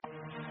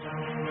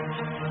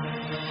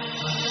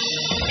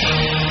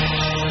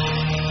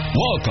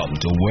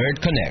Welcome to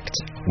Word Connect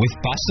with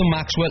Pastor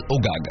Maxwell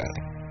Ogaga,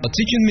 a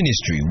teaching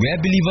ministry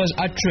where believers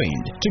are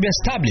trained to be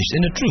established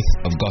in the truth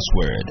of God's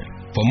Word.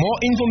 For more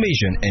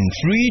information and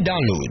free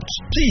downloads,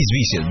 please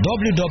visit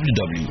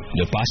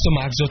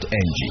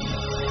www.thepastormax.ng.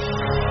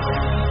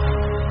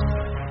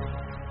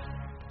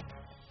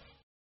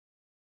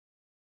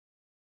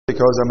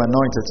 Because I'm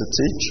anointed to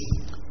teach.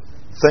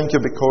 Thank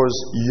you because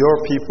your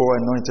people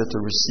are anointed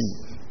to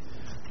receive.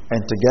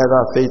 And together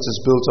our faith is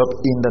built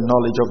up in the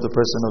knowledge of the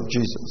person of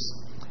Jesus.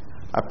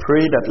 I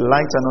pray that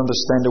light and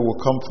understanding will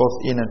come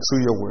forth in and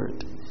through your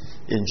word.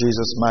 In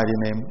Jesus' mighty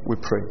name we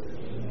pray.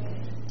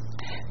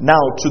 Now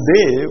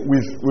today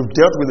we've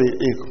dealt with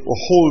a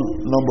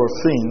whole number of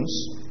things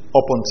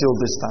up until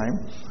this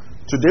time.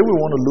 Today we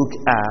want to look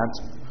at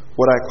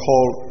what I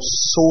call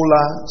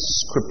Sola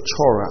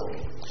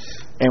Scriptura.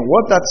 And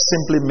what that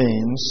simply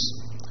means,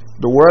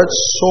 the word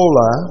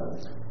Sola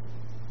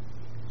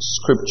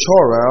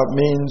Scriptura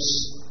means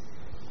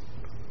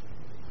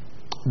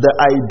the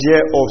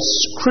idea of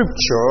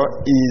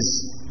Scripture is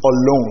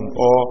alone,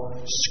 or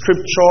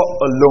Scripture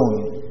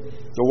alone.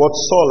 The word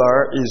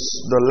sola is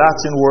the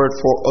Latin word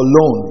for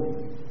alone,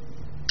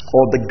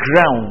 or the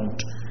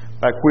ground,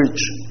 like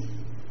which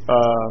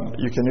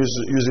you can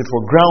use it for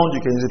ground,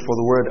 you can use it for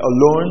the word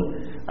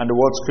alone, and the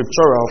word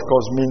Scriptura, of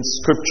course, means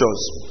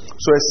scriptures.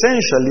 So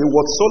essentially,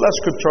 what Sola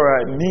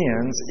Scriptura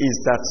means is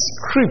that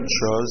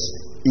scriptures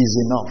is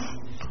enough,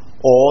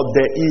 or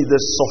there is the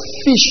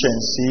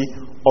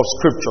sufficiency of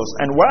scriptures.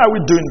 And why are we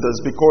doing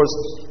this?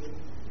 Because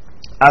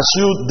as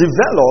you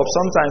develop,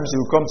 sometimes you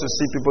come to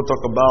see people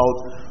talk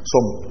about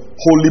some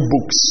holy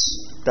books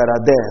that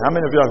are there. How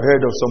many of you have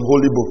heard of some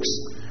holy books?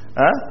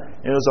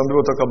 Some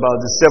people talk about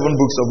the 7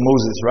 books of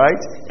Moses,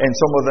 right? And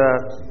some of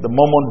the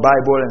Mormon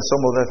Bible and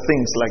some other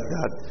things like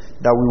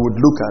that we would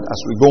look at as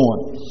we go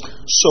on.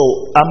 So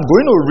I'm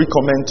going to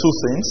recommend 2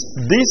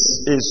 things. This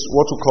is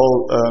what we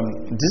call,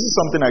 this is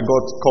something I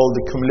got called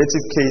the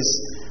cumulative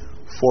case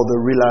for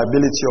the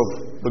reliability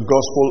of the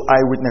gospel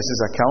eyewitnesses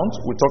account.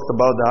 We talked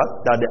about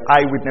that the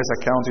eyewitness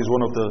account is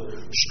one of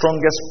the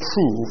strongest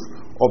proof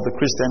of the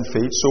Christian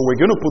faith. So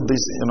we're going to put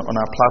this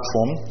on our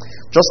platform.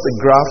 Just a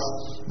graph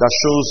that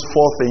shows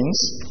 4 things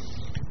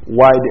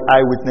why the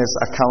eyewitness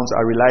accounts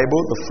are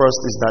reliable. The first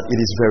is that it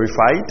is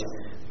verified.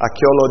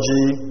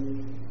 Archaeology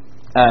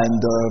and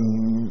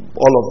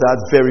all of that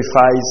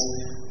verifies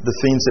the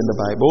things in the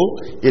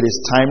Bible. It is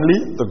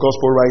timely. The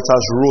gospel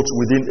writers wrote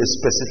within a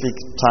specific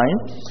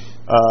time.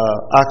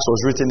 Acts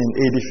was written in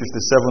AD 57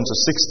 to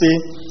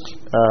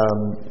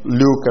 60.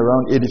 Luke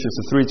around AD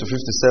 53 to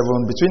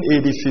 57. Between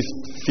AD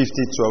 50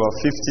 to about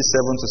 57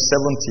 to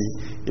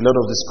 70, a lot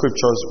of the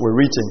scriptures were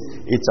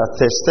written. It's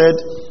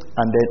attested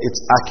and then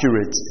it's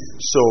accurate.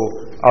 So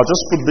I'll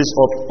just put this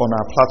up on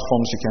our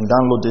platforms. You can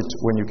download it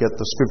when you get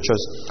the scriptures.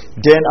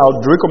 Then I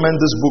would recommend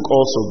this book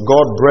also,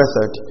 God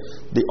Breathed,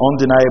 The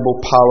Undeniable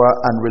Power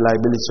and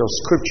Reliability of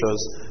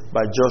Scriptures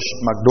by Josh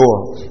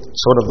McDowell.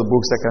 Sort of the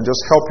books that can just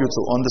help you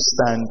to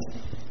understand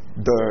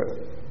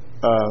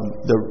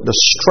the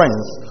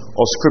strength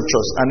of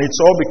scriptures. And it's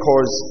all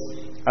because,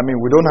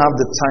 we don't have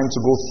the time to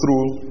go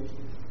through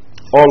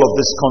all of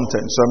this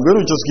content. So I'm going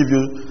to just give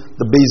you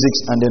the basics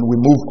and then we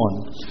move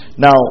on.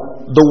 Now,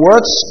 the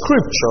word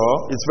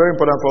scripture, it's very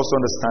important for us to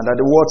understand that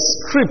the word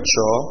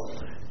scripture,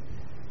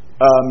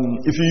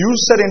 if you use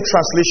certain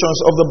translations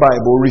of the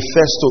Bible,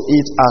 refers to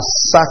it as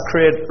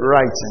sacred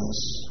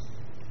writings.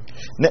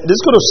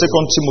 Let's go to 2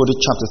 Timothy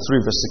chapter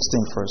 3 verse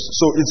 16 first.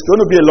 So it's going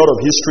to be a lot of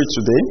history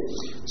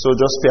today. So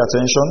just pay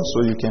attention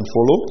so you can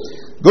follow.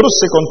 Go to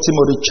 2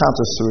 Timothy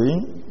chapter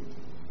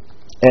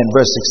 3 and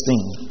verse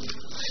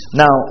 16.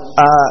 Now,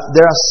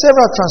 there are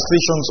several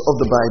translations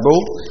of the Bible.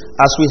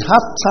 As we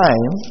have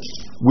time,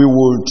 we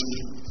would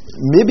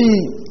maybe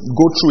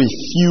go through a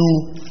few.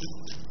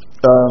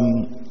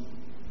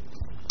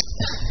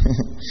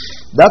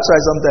 That's why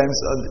sometimes,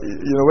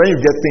 when you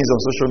get things on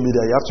social media,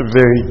 you have to be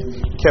very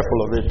careful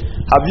of it.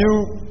 Have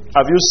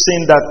you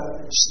seen that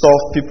stuff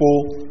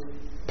people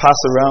pass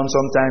around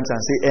sometimes and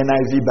say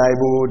NIV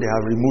Bible? They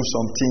have removed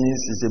some things.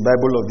 It's a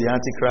Bible of the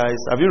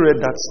Antichrist. Have you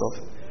read that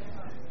stuff?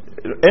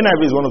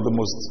 NIV is one of the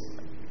most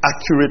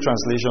accurate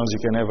translations you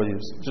can ever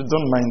use. Just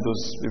don't mind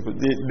those people.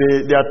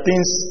 There are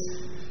things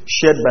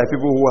shared by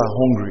people who are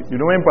hungry. When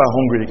people are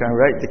hungry, they can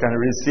write, they can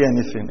really say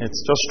anything. It's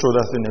just throw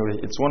that thing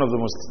away. It's one of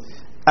the most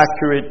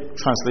accurate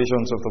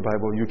translations of the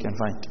Bible you can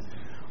find.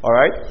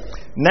 Alright?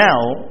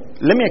 Now,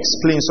 let me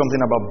explain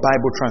something about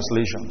Bible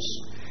translations.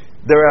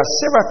 There are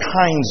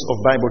several kinds of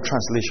Bible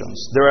translations.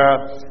 There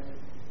are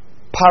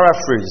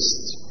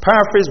paraphrased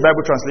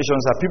Bible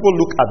translations are people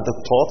look at the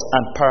thought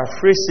and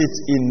paraphrase it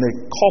in a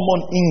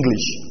common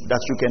English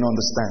that you can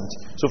understand.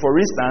 So for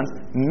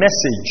instance,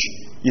 message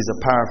is a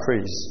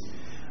paraphrase.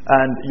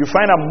 And you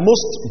find that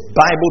most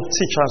Bible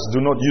teachers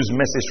do not use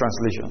message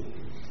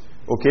translation.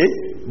 Okay?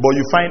 But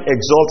you find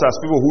exalters,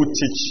 people who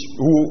teach,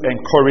 who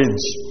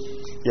encourage.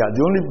 Yeah,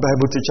 the only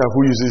Bible teacher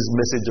who uses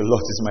message a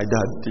lot is my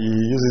dad. He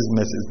uses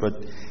message, but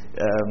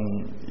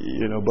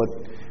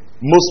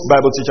most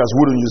Bible teachers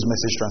wouldn't use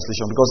message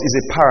translation because it's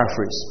a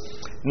paraphrase.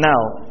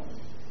 Now,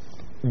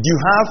 you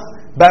have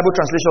Bible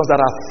translations that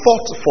are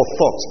thought for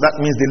thought. That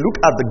means they look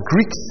at the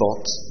Greek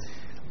thought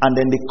and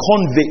then they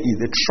convey it.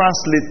 They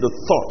translate the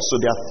thought. So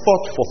they are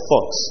thought for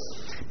thoughts.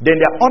 Then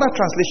there are other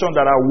translations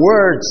that are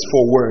words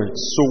for words.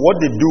 So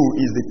what they do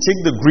is they take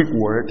the Greek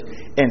word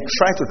and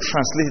try to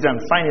translate it and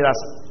find it as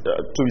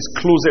to its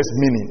closest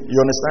meaning. You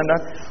understand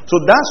that? So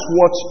that's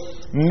what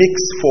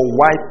makes for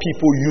why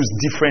people use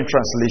different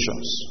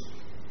translations.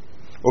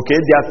 Okay,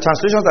 there are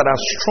translations that are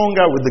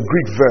stronger with the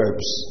Greek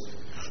verbs.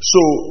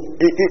 So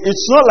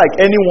it's not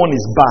like anyone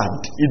is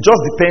bad. It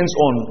just depends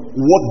on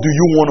what do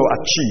you want to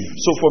achieve.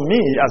 So for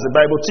me, as a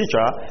Bible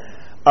teacher,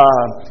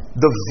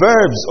 the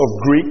verbs of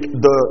Greek,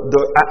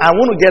 I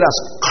want to get as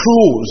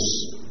close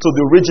to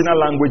the original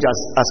language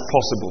as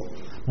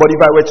possible. But if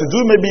I were to do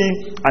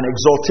maybe an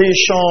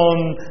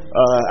exaltation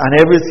and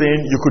everything,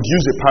 you could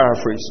use a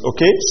paraphrase.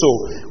 Okay? So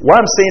what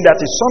I'm saying that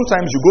is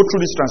sometimes you go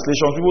through these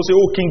translations, people say,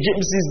 oh, King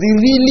James is the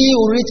really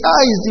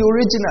original. Is the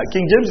original.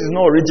 King James is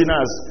not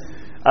original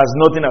as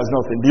nothing as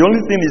nothing. The only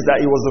thing is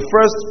that it was the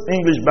first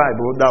English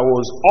Bible that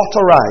was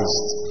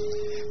authorized,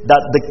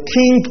 that the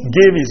king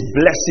gave his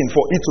blessing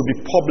for it to be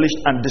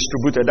published and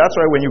distributed. That's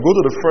why when you go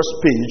to the first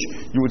page,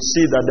 you would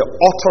see that the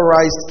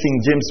authorized King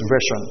James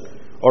Version.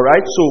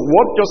 Alright, so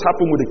what just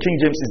happened with the King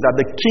James is that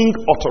the king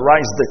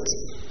authorized it.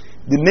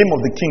 The name of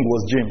the king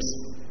was James.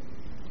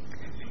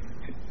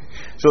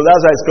 So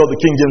that's why it's called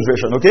the King James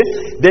Version, okay?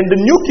 Then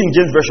the New King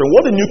James Version,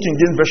 what the New King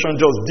James Version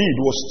just did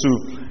was to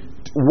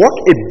work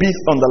a bit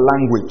on the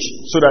language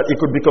so that it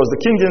could, because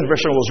the King James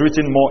Version was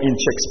written more in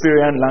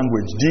Shakespearean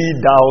language. Thee,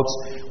 thou,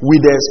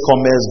 widest,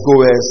 comest,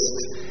 goest,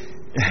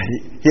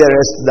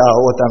 hearest thou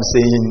what I'm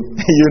saying,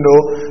 you know.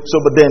 So,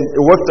 but then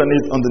it worked on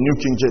it on the New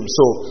King James.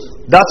 So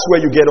that's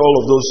where you get all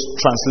of those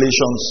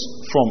translations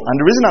from. And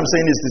the reason I'm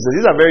saying this is that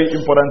these are very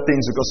important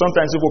things, because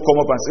sometimes people come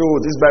up and say, oh,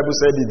 this Bible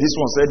said it, this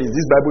one said it,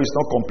 this Bible is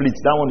not complete,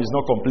 that one is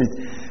not complete.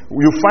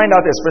 You find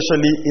out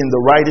especially in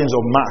the writings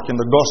of Mark, in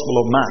the Gospel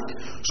of Mark.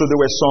 So there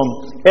were some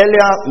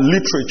earlier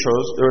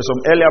literatures, there were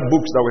some earlier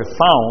books that were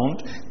found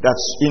that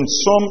in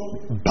some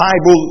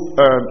Bible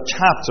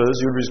chapters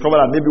you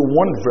discover that maybe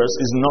one verse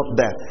is not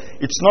there.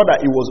 It's not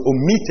that it was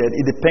omitted,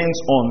 it depends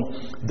on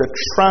the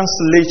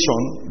translation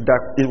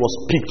that it was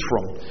picked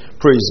from.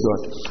 Praise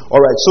God.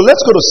 Alright, so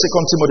let's go to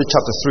 2 Timothy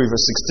chapter 3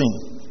 verse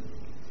 16.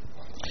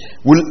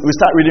 We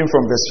start reading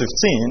from verse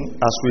 15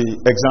 as we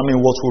examine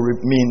what we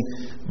mean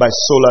by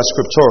Sola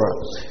Scriptura.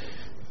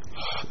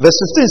 Verse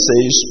 15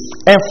 says,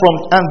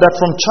 and that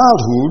from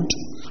childhood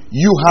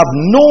you have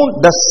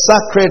known the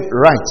sacred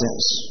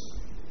writings.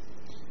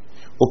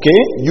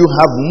 Okay? You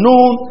have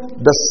known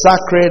the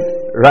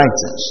sacred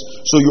writings.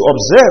 So you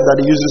observe that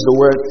he uses the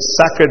word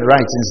sacred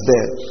writings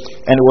there.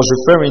 And it was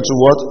referring to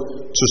what?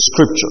 To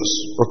scriptures.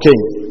 Okay?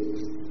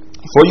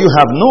 For you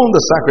have known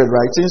the sacred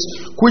writings,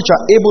 which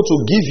are able to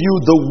give you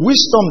the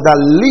wisdom that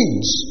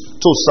leads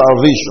to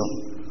salvation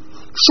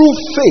through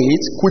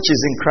faith which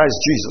is in Christ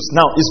Jesus.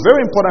 Now, it's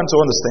very important to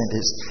understand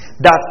this,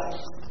 that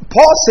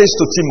Paul says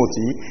to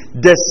Timothy,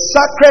 the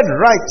sacred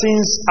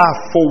writings are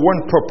for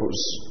one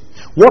purpose.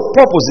 What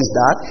purpose is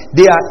that?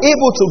 They are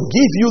able to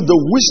give you the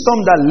wisdom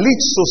that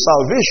leads to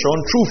salvation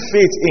through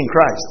faith in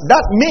Christ.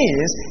 That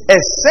means,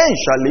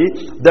 essentially,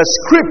 the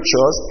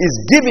scriptures is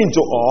given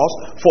to us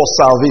for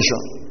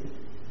salvation.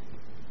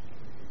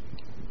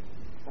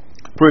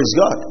 Praise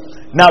God.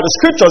 Now the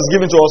scriptures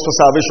given to us for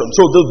salvation.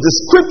 So the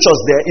scriptures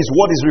there is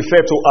what is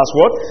referred to as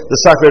what? The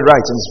sacred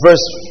writings.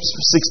 Verse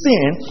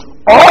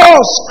 16.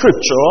 All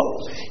scripture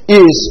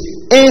is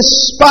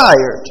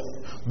inspired.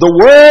 The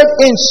word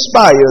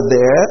inspired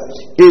there,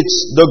 it's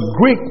the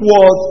Greek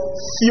word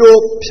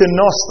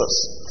theopneustos.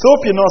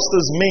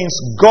 Theopneustos means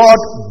God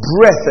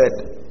breathed.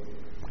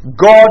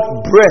 God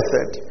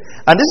breathed.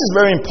 And this is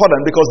very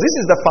important because this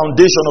is the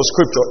foundation of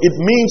scripture. It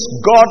means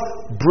God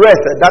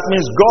breathed. That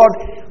means God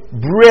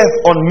breath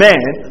on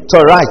man to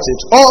write it.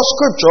 All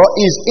scripture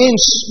is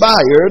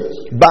inspired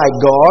by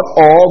God,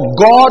 or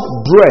God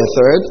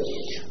breathed,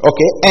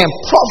 okay, and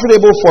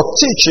profitable for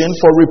teaching,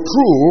 for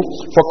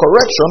reproof, for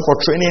correction, for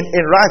training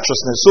in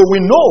righteousness. So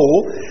we know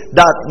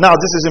that, now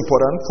this is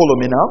important, follow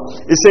me now.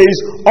 It says,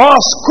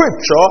 all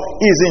scripture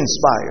is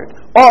inspired.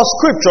 All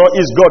scripture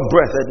is God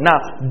breathed. Now,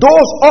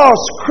 those all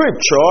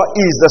scripture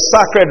is the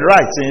sacred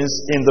writings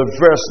in the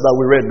verse that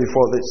we read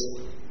before this.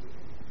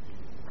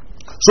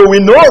 So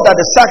we know that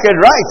the sacred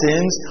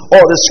writings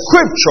or the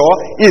scripture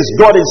is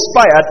God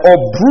inspired or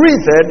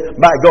breathed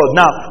by God.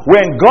 Now,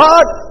 when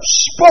God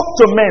spoke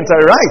to men to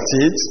write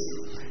it,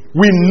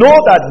 we know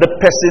that the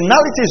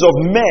personalities of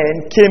men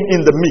came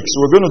in the mix.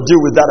 We're going to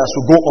deal with that as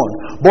we go on.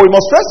 But we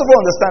must first of all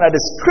understand that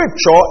the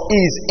scripture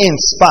is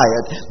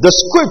inspired. The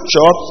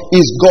scripture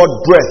is God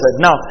breathed.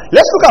 Now,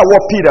 let's look at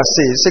what Peter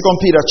says.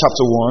 2 Peter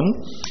chapter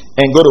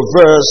 1 and go to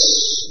verse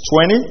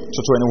 20 to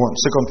 21.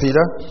 2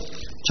 Peter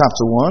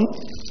chapter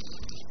 1.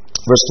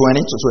 Verse 20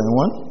 to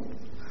 21.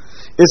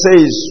 It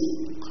says,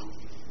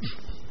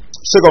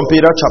 2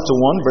 Peter chapter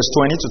 1, verse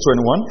 20 to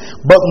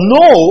 21. But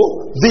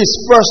know this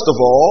first of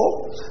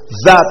all,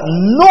 that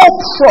no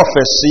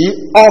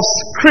prophecy of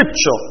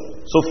Scripture,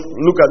 so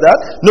look at that,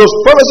 no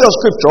prophecy of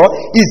Scripture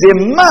is a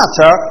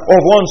matter of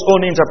one's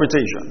own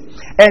interpretation.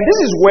 And this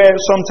is where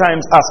sometimes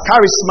as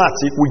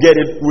charismatic we get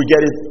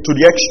it to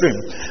the extreme.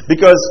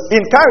 Because in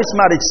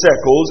charismatic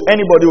circles,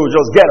 anybody will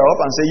just get up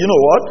and say, you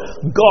know what,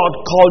 God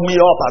called me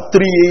up at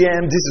 3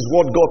 a.m. This is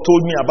what God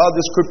told me about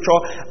the Scripture.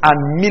 And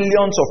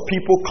millions of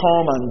people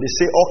come and they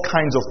say all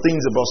kinds of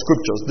things about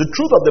Scriptures. The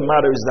truth of the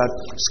matter is that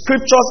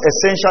Scriptures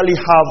essentially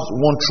have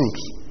one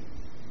truth.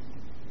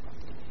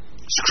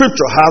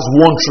 Scripture has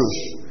one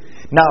truth.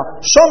 Now,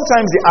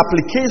 sometimes the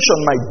application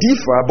might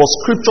differ, but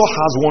Scripture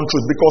has one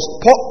truth. Because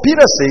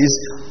Peter says,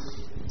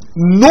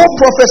 no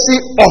prophecy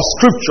of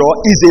Scripture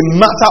is a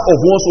matter of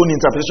one's own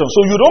interpretation.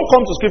 So you don't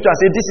come to Scripture and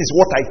say, this is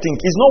what I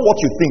think. It's not what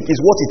you think,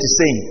 it's what it is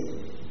saying.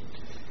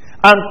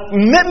 And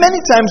many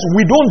times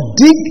we don't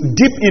dig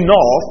deep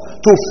enough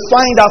to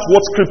find out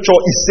what Scripture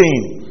is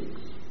saying.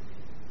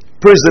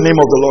 Praise the name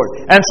of the Lord.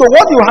 And so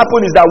what will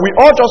happen is that we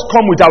all just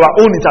come with our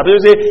own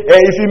interpretation. Say,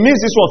 if it means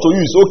this one to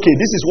you, it's okay.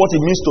 This is what it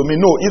means to me.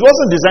 No, it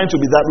wasn't designed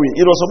to be that way.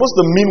 It was supposed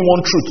to mean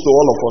one truth to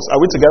all of us. Are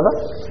we together?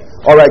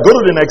 All right, go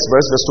to the next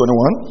verse, verse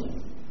 21.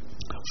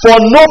 For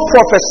no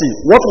prophecy.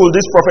 What will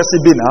this prophecy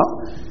be now?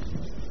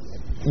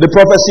 The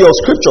prophecy of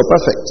Scripture,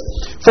 perfect.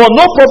 For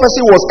no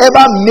prophecy was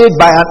ever made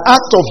by an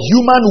act of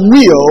human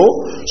will.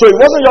 So it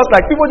wasn't just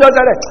like people just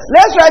said,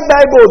 let's write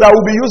Bible that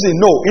we'll be using.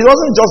 No, it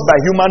wasn't just by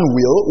human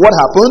will. What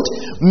happened?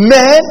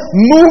 Men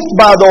moved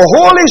by the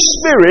Holy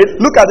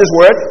Spirit, look at this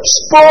word,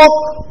 spoke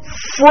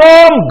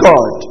from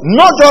God.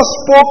 Not just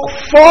spoke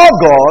for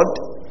God.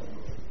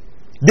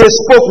 They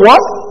spoke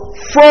what?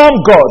 From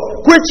God.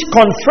 Which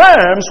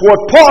confirms what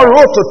Paul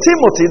wrote to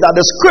Timothy, that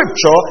the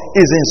Scripture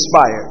is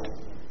inspired.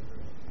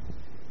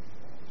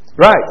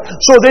 Right.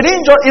 So it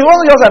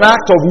wasn't just an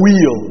act of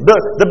will.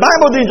 The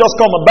Bible didn't just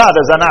come about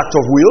as an act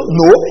of will.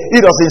 No,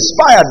 it was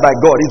inspired by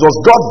God. It was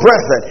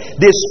God-breathed.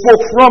 They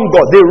spoke from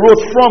God. They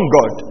wrote from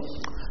God.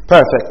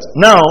 Perfect.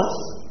 Now,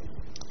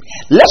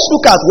 let's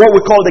look at what we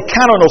call the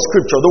canon of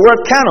Scripture. The word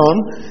canon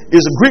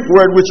is a Greek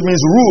word which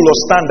means rule or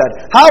standard.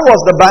 How was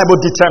the Bible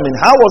determined?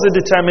 How was it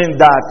determined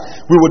that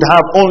we would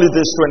have only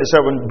these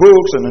 27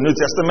 books in the New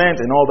Testament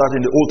and all that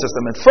in the Old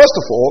Testament? First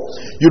of all,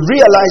 you'd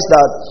realize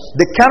that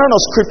the canon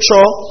of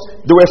Scripture,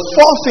 there were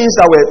 4 things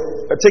that were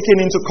taken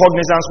into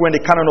cognizance when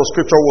the canon of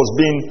Scripture was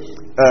being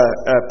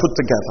put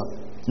together.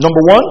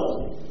 Number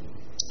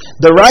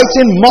 1, the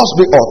writing must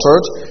be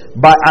authored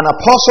by an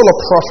apostle or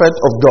prophet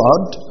of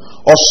God,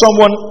 or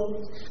someone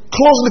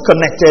closely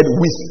connected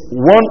with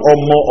one or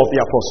more of the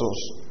apostles.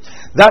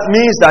 That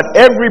means that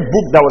every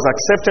book that was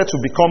accepted to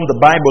become the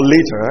Bible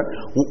later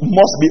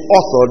must be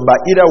authored by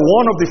either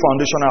one of the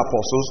foundational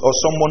apostles or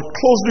someone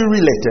closely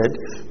related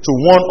to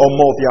one or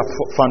more of the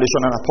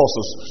foundational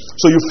apostles.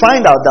 So you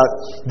find out that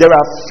there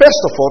are,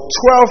 first of all,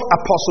 12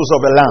 apostles of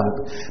the Lamb.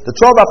 The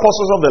 12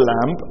 apostles of the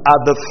Lamb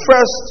are the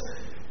first.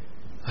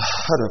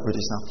 How do I put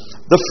this now?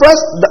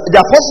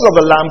 The apostles of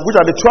the Lamb, which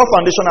are the 12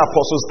 foundational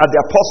apostles, are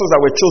the apostles that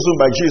were chosen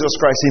by Jesus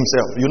Christ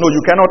himself. You know, you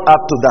cannot add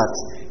to that.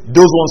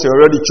 Those ones are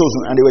already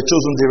chosen, and they were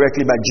chosen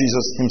directly by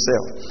Jesus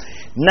himself.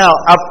 Now,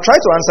 I've tried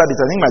to answer this.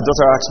 I think my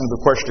daughter asked me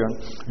the question.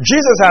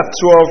 Jesus had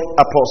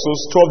 12 apostles,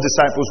 12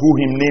 disciples who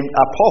he named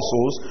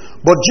apostles,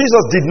 but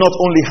Jesus did not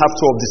only have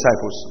 12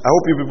 disciples. I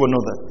hope you people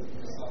know that.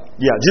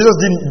 Yeah, Jesus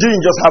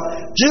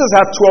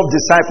had 12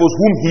 disciples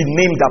whom he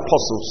named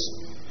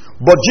apostles.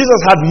 But Jesus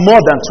had more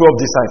than 12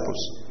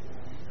 disciples.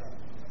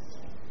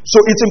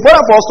 So it's important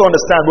for us to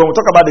understand when we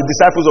talk about the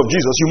disciples of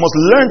Jesus, you must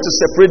learn to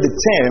separate the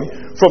term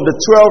from the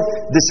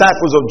 12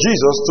 disciples of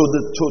Jesus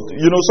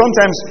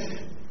sometimes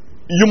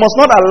you must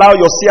not allow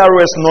your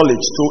CRS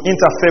knowledge to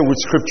interfere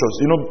with scriptures.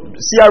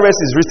 CRS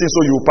is written so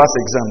you will pass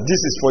exam.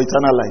 This is for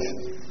eternal life.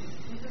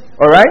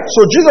 Alright?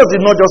 So Jesus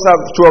did not just have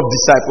 12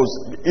 disciples.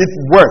 It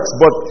works,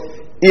 but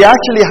he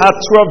actually had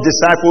 12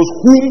 disciples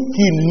whom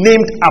he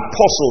named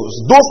apostles.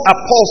 Those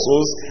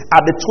apostles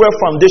are the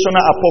 12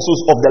 foundational apostles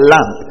of the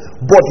Lamb.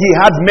 But he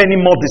had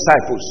many more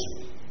disciples.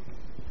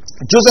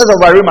 Joseph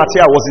of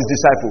Arimathea was his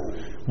disciple.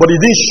 But he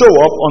didn't show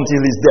up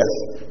until his death.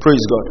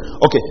 Praise God.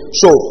 Okay,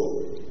 so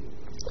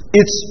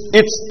it's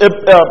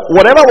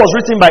whatever was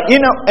written by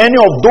any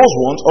of those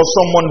ones or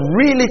someone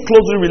really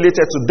closely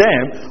related to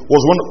them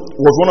was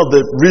one of the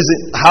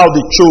reasons how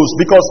they chose.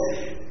 Because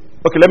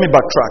okay, let me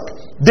backtrack.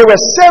 There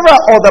were several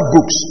other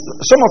books.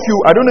 Some of you,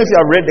 I don't know if you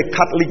have read the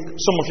Catholic,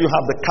 some of you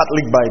have the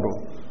Catholic Bible.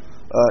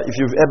 If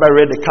you've ever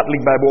read the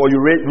Catholic Bible, or you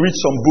read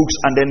some books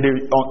and then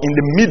in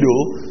the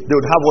middle, they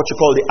would have what you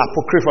call the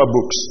Apocrypha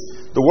books.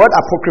 The word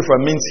Apocrypha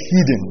means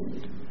hidden.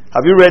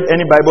 Have you read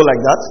any Bible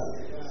like that?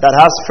 That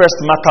has 1st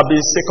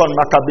Maccabees, 2nd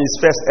Maccabees,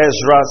 1st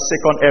Ezra,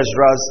 2nd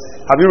Ezra.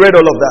 Have you read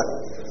all of that?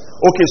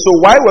 Okay, so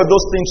why were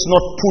those things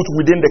not put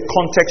within the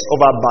context of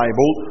our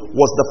Bible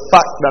was the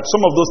fact that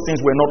some of those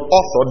things were not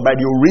authored by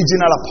the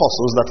original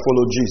apostles that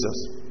followed Jesus.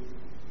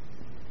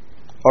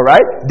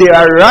 Alright? They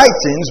are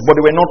writings, but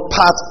they were not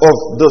part of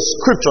the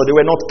scripture. They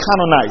were not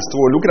canonized.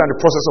 We're looking at the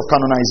process of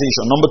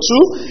canonization. Number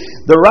two,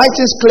 the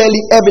writings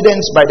clearly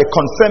evidenced by the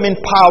confirming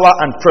power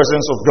and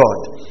presence of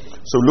God.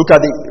 So look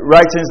at the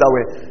writings that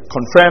were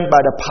confirmed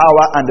by the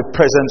power and the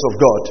presence of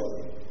God.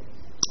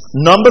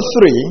 Number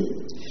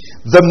three,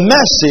 the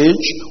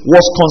message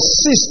was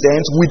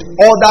consistent with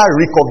other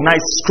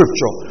recognized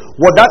scripture.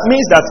 What that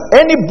means that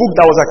any book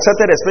that was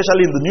accepted,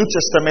 especially in the New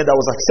Testament that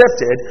was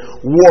accepted,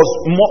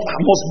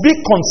 must be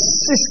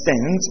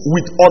consistent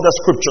with other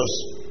scriptures.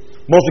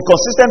 Must be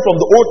consistent from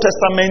the Old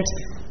Testament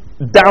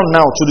down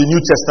now to the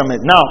New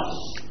Testament. Now,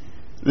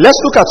 let's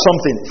look at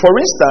something. For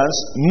instance,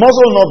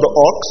 muzzle not the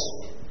ox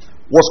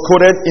was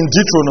quoted in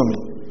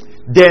Deuteronomy.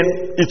 Then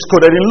it's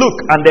quoted in Luke,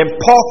 and then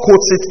Paul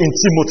quotes it in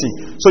Timothy.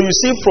 So you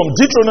see, from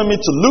Deuteronomy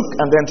to Luke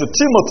and then to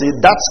Timothy,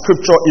 that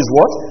scripture is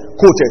what?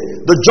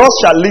 Quoted. The just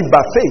shall live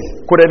by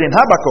faith, quoted in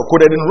Habakkuk,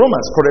 quoted in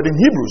Romans, quoted in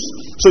Hebrews.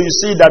 So you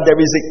see that there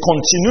is a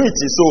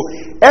continuity. So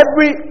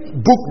every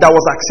book that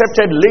was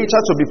accepted later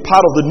to be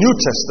part of the New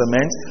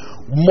Testament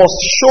must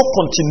show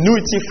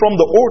continuity from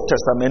the Old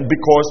Testament,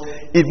 because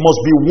it must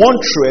be one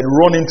thread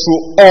running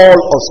through all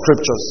of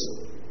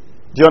scriptures.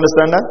 Do you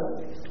understand that?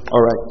 All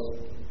right.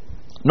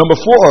 Number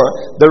four,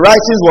 the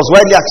writings was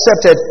widely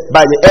accepted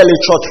by the early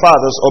church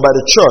fathers or by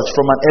the church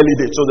from an early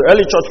date. So the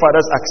early church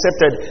fathers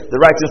accepted the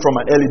writings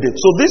from an early date.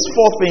 So these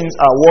four things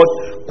are what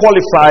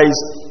qualifies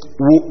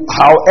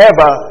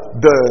however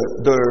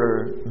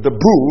the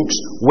books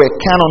were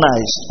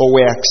canonized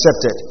or were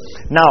accepted.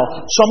 Now,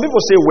 some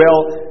people say,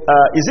 well,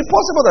 is it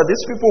possible that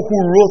these people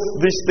who wrote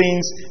these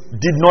things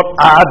did not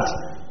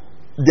add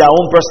their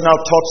own personal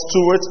thoughts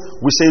to it?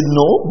 We say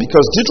no,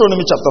 because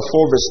Deuteronomy chapter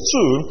 4 verse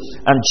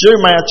 2 and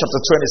Jeremiah chapter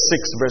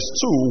 26 verse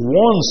 2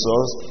 warns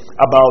us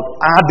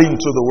about adding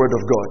to the word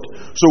of God.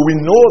 So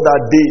we know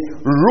that they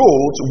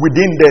wrote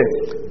within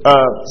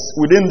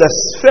the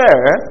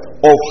sphere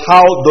of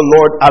how the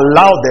Lord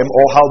allowed them,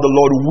 or how the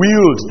Lord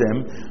willed them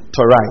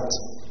to write.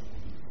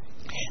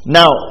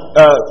 Now,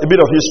 a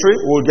bit of history.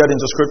 We'll get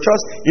into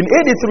scriptures. In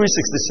AD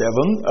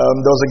 367,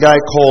 there was a guy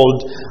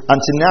called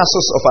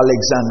Antinasus of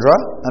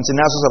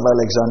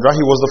Alexandria.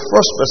 He was the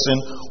first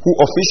person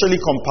who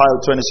officially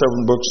compiled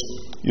 27 books,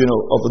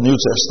 of the New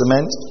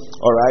Testament.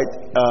 All right.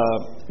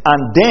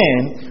 And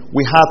then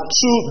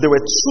there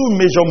were two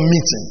major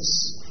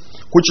meetings,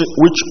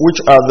 which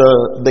are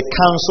the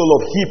Council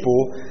of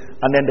Hippo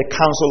and then the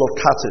Council of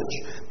Carthage.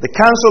 The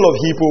Council of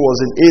Hippo was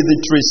in AD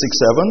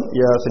 367.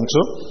 Yeah, I think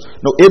so.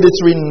 No, AD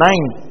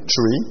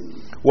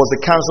 393 was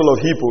the Council of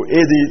Hippo.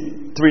 AD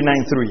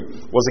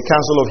 393 was the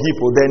Council of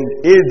Hippo. Then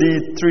AD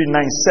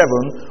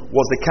 397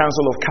 was the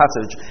Council of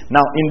Carthage.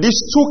 Now, in these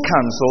two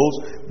councils,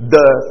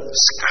 the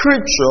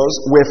scriptures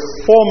were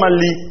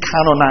formally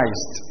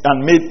canonized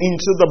and made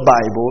into the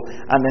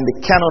Bible, and then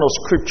the canon of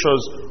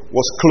scriptures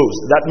was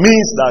closed. That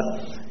means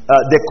that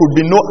there could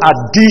be no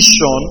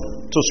addition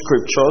to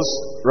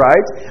scriptures,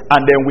 right?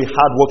 And then we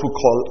had what we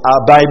call our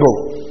Bible.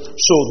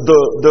 So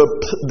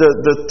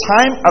the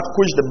time at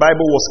which the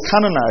Bible was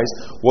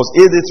canonized was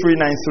AD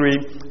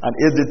 393 and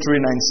AD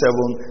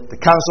 397, the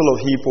Council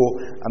of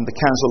Hippo and the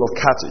Council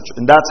of Carthage.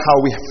 And that's how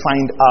we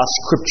find our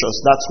scriptures.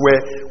 That's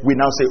where we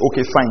now say,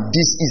 okay, fine,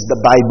 this is the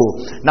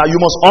Bible. Now you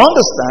must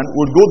understand,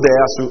 we'll go there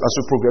as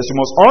we progress,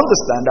 you must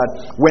understand that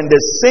when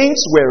the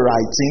saints were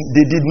writing,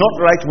 they did not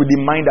write with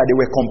the mind that they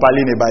were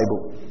compiling a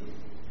Bible.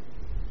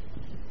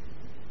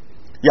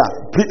 Yeah,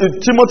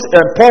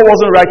 Paul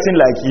wasn't writing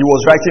like he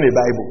was writing a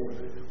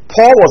Bible.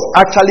 Paul was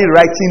actually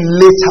writing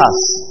letters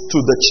to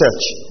the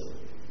church.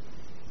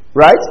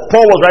 Right?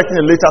 Paul was writing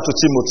a letter to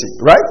Timothy.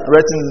 Right?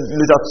 Writing a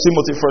letter to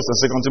Timothy, 1st and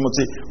 2nd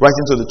Timothy,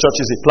 writing to the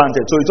churches he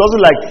planted. So it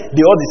wasn't like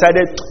they all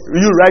decided,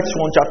 you write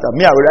one chapter,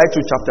 me I will write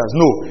two chapters.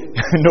 No.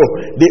 No.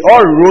 They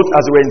all wrote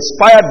as they were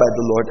inspired by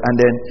the Lord, and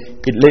then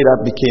it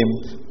later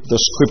became the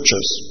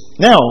scriptures.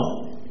 Now,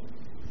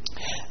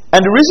 and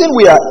the reason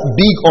we are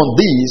big on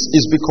these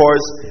is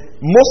because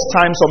most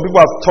times some people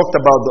have talked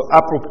about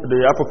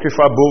the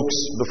Apocrypha books,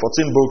 the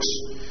 14 books,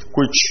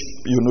 which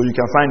you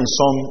can find in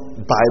some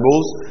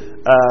Bibles.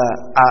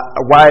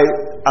 Why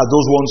are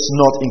those ones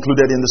not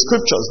included in the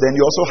scriptures? Then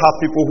you also have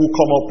people who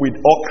come up with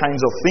all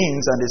kinds of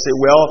things, and they say,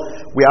 well,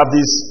 we have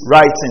this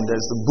writing,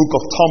 there's the book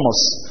of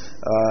Thomas.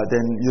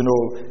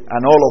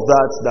 And all of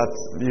that,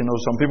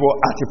 some people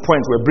at a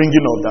point were bringing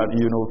up that,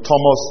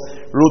 Thomas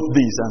wrote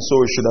this, and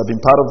so it should have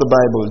been part of the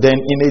Bible. Then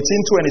in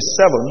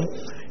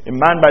 1827, a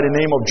man by the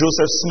name of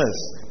Joseph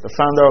Smith, the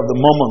founder of the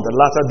Mormon, the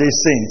Latter-day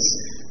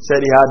Saints, said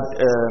he had,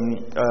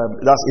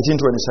 that's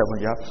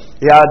 1827, yeah.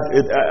 He had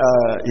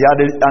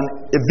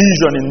a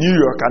vision in New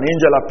York. An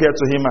angel appeared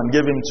to him and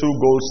gave him 2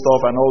 gold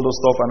stuff and all those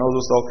stuff.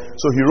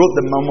 So he wrote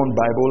the Mormon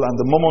Bible, and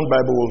the Mormon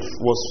Bible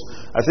was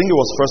I think it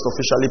was first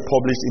officially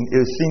published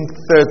in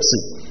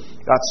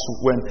 1830. That's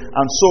when,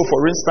 and so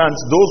for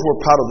instance, those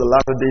were part of the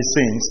Latter-day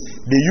Saints.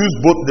 They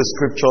used both the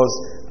scriptures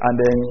and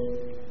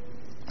then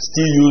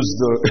still use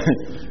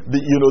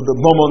the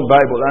Mormon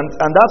Bible,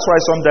 and that's why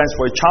sometimes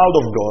for a child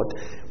of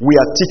God we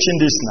are teaching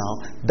this now,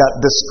 that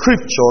the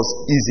scriptures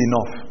is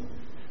enough.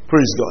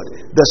 Praise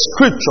God. The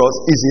scriptures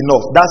is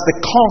enough. That's the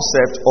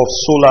concept of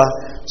sola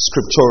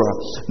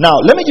scriptura. Now,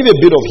 let me give you a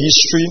bit of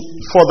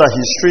history, further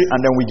history, and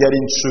then we get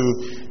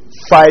into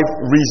 5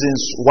 reasons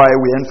why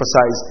we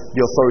emphasize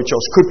the authority of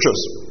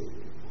scriptures.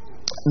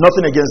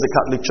 Nothing against the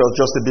Catholic Church,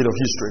 just a bit of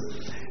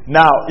history.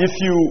 Now, if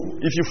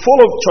you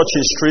follow church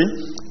history,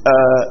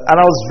 and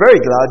I was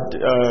very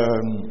glad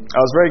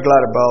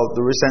about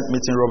the recent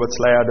meeting Robert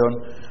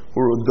Slayadon,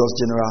 who wrote God's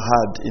General,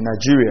 had in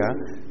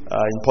Nigeria,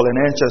 in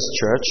Polynesis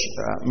Church.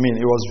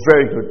 It was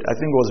very good. I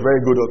think it was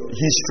very good of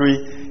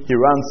history. He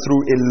ran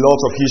through a lot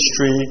of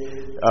history.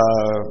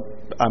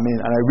 And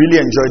I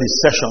really enjoyed his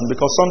session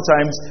because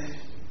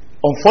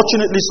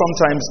unfortunately,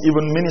 sometimes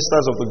even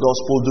ministers of the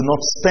gospel do not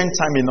spend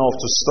time enough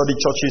to study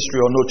church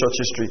history or know church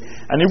history.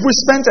 And if we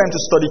spend time to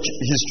study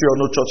history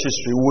or know church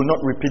history, we will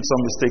not repeat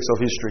some mistakes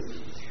of history.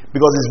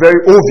 Because it's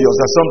very obvious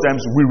that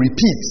sometimes we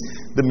repeat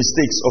the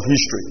mistakes of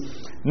history.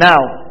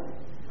 Now,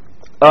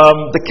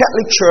 the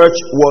Catholic Church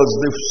was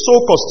the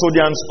sole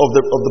custodians of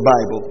the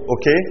Bible,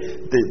 okay?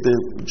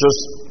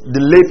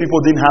 The lay people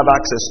didn't have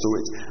access to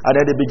it. And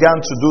then they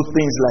began to do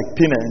things like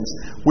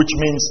penance, which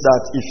means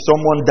that if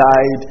someone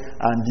died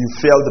and you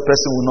felt the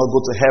person will not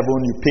go to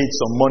heaven, you paid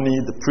some money,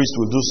 the priest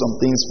will do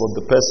some things for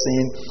the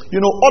person.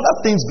 Other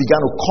things began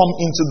to come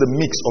into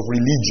the mix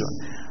of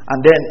religion. And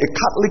then a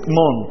Catholic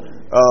monk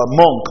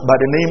by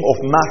the name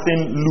of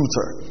Martin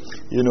Luther.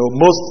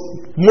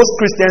 Most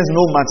Christians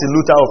know Martin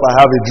Luther of I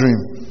Have a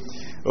Dream.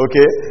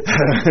 Okay?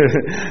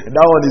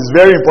 That one is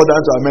very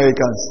important to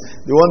Americans.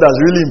 The one that's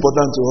really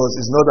important to us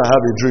is not I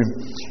Have a Dream.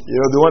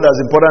 The one that's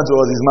important to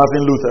us is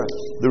Martin Luther,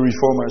 the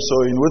reformer. So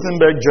in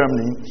Wittenberg,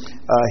 Germany,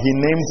 he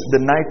nailed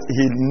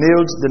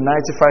the 95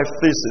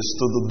 Theses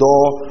to the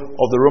door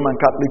of the Roman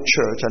Catholic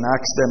Church and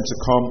asked them to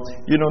come.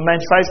 95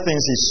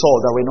 things he saw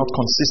that were not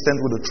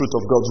consistent with the truth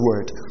of God's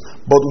word.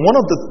 But one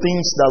of the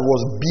things that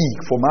was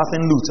big for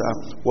Martin Luther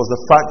was the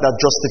fact that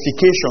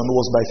justification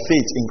was by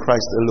faith in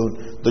Christ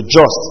alone. The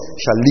just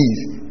shall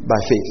live by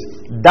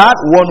faith. That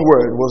one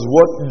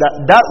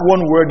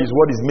word is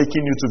what is making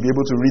you to be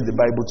able to read the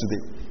Bible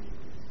today.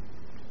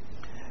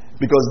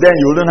 Because then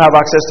you wouldn't have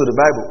access to the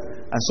Bible.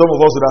 And some of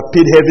us would have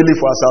paid heavily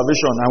for our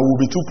salvation and we will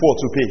be too poor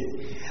to pay.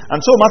 And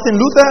so Martin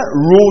Luther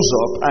rose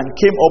up and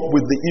came up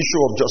with the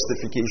issue of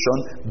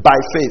justification by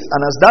faith.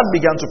 And as that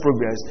began to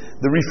progress,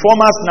 the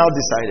reformers now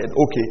decided,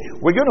 okay,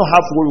 we're going to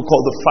have what we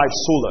call the 5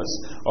 solas.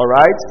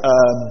 Alright?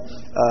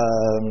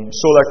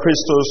 Sola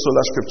Christus,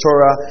 Sola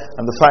Scriptura,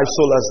 and the 5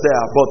 solas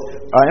there.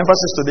 But our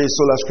emphasis today is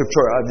Sola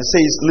Scriptura. And it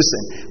says,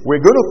 listen,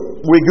 we're going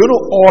to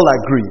all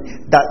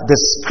agree that the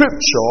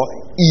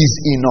scripture is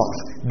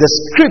enough. The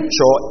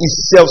scripture is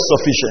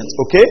self-sufficient.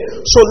 Okay?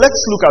 So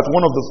let's look at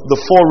one of the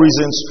 4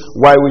 reasons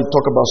why we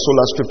talk about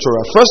Sola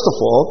Scriptura. First of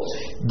all,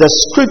 the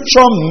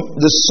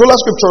Sola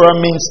Scriptura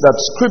means that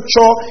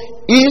scripture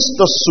is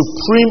the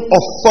supreme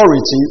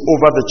authority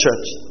over the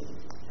church.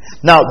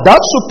 Now, that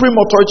supreme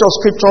authority of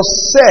scripture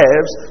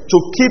serves to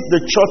keep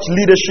the church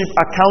leadership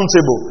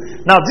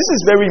accountable. Now, this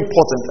is very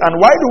important. And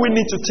why do we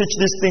need to teach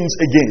these things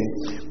again?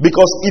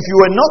 Because if you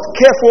are not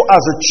careful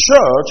as a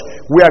church,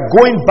 we are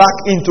going back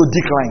into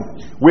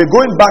decline. We're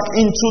going back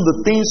into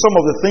some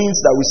of the things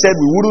that we said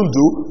we wouldn't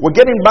do. We're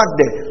getting back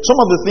there. Some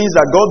of the things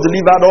that God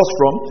delivered us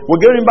from,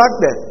 we're getting back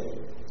there.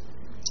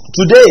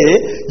 Today,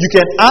 you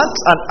can ask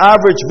an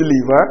average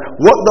believer,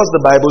 what does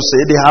the Bible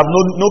say? They have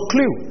no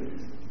clue.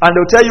 And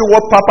they'll tell you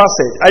what Papa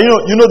said. And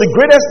the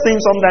greatest thing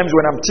sometimes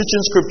when I'm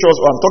teaching scriptures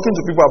or I'm talking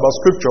to people about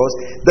scriptures,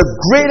 the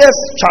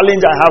greatest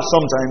challenge I have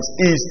sometimes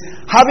is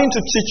having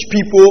to teach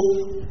people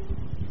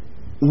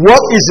what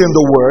is in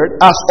the Word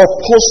as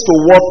opposed to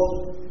what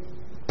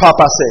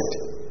Papa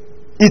said.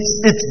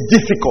 It's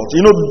difficult.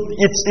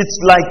 It's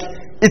like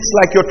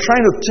you're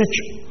trying to teach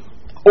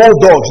old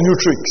dogs new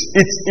tricks.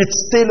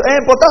 It's still,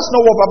 but that's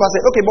not what Papa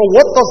said. Okay, but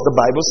what does the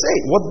Bible say?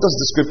 What does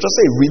the scripture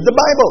say? Read the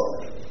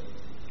Bible.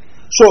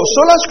 So,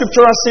 Sola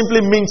Scriptura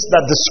simply means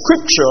that the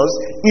scriptures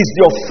is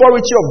the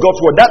authority of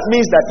God's word. That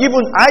means that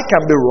even I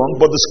can be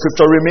wrong, but the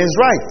scripture remains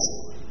right.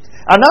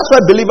 And that's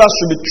why believers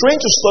should be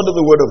trained to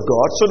study the word of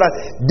God so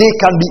that they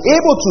can be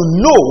able to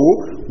know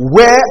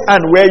where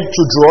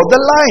to draw the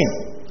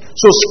line.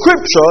 So,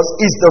 scriptures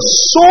is the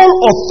sole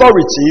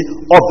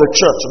authority of the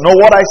church. Not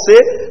what I say,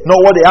 not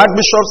what the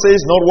archbishop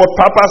says, not what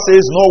Papa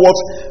says, not what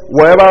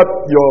whatever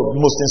your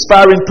most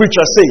inspiring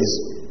preacher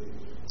says.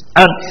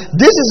 And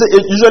this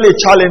is usually a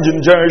challenge in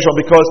generation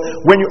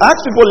because when you ask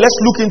people, let's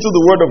look into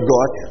the word of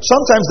God,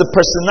 sometimes the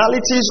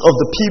personalities of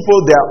the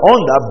people they are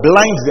under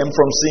blind them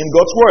from seeing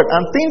God's word.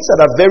 And things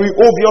that are very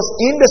obvious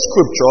in the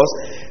scriptures,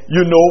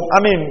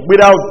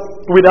 without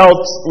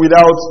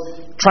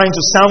trying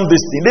to sound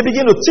this thing, they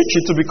begin to teach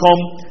it to become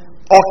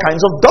all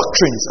kinds of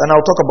doctrines. And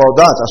I'll talk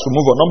about that as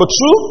we move on. Number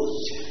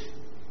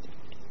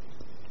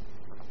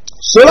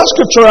 2, Sola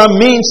Scriptura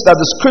means that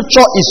the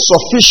scripture is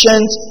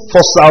sufficient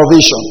for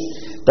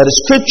salvation. That the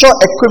scripture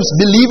equips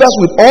believers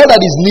with all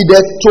that is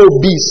needed to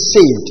be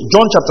saved.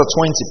 John chapter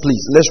 20, please.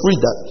 Let's read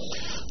that.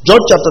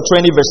 John chapter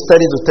 20, verse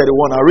 30 to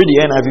 31. I'll read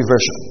the NIV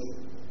version.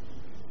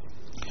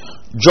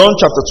 John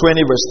chapter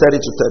 20, verse 30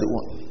 to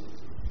 31.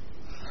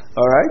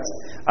 All right?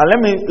 And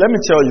let me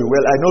tell you,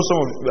 well, I know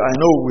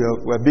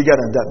we're bigger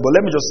than that, but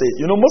let me just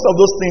say, most of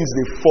those things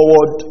they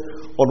forward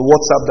on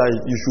WhatsApp that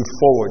you should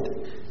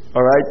forward.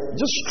 All right?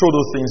 Just throw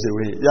those things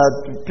away. There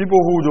are people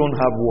who don't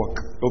have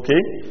work,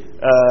 okay?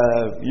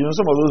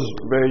 Some of those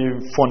very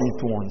funny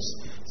ones.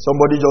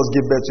 Somebody just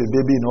gave birth to a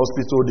baby in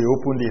hospital, they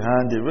open the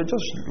hand,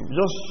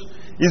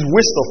 it's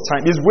waste of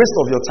time. It's waste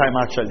of your time,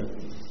 actually.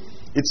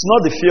 It's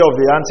not the fear of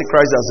the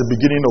Antichrist as the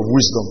beginning of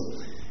wisdom.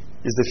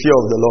 It's the fear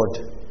of the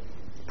Lord.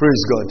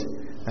 Praise God.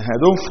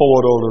 Don't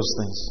forward all those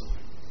things.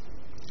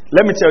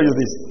 Let me tell you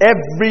this.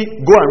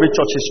 Go and read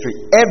church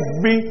history.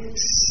 Every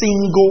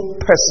single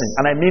person,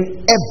 and I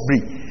mean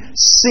every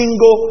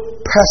single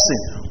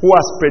person who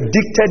has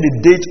predicted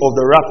the date of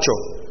the rapture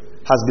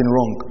has been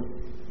wrong.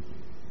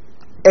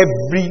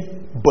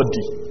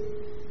 Everybody.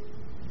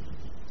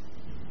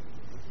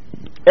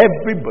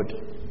 Everybody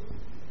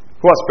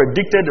who has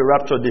predicted the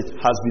rapture date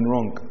has been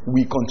wrong.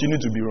 We continue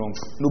to be wrong.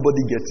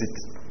 Nobody gets it.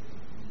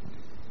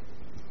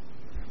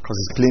 Because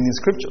it's plain in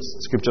scriptures.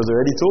 Scriptures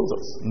already told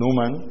us. No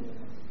man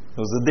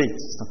knows the date.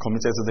 It's not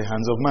committed to the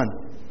hands of man.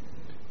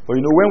 But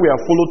when we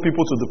have followed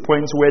people to the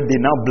point where they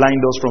now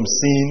blind us from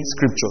seeing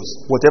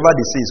scriptures, whatever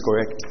they say is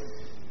correct.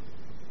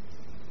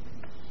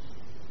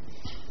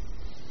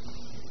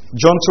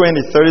 John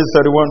 20, 30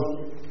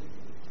 31.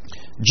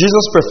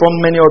 Jesus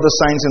performed many other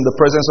signs in the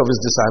presence of his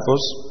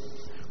disciples,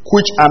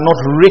 which are not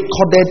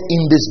recorded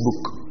in this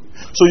book.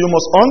 So you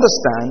must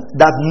understand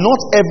that not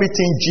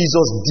everything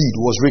Jesus did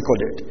was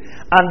recorded.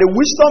 And the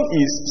wisdom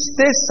is,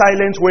 stay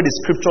silent where the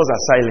scriptures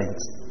are silent.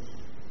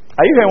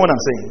 Are you hearing what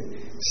I'm saying?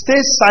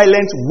 Stay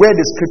silent where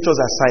the scriptures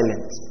are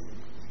silent.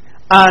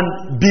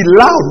 And be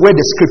loud where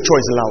the scripture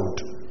is loud.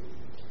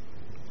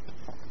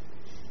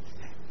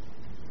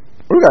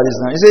 Look at this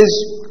now. It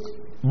says,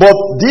 but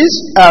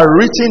these are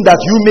written that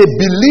you may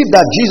believe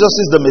that Jesus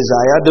is the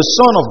Messiah, the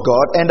Son of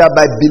God, and that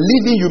by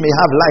believing you may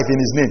have life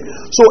in his name.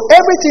 So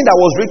everything that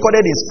was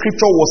recorded in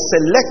scripture was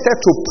selected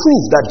to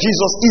prove that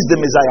Jesus is the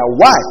Messiah.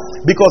 Why?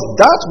 Because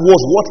that was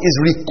what is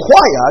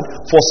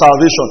required for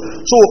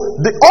salvation. So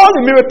all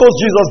the miracles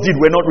Jesus did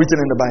were not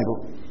written in the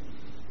Bible.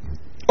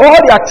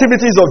 All the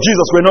activities of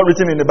Jesus were not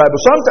written in the Bible.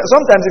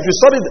 Sometimes if you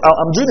study,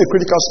 I'm doing a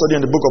critical study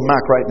in the book of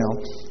Mark right now,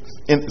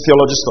 in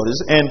theology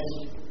studies, and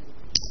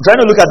trying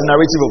to look at the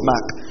narrative of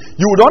Mark,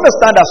 you would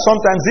understand that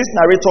sometimes these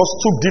narrators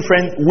took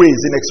different ways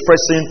in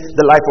expressing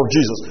the life of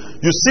Jesus.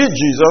 You see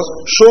Jesus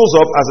shows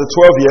up as a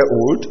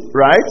 12-year-old,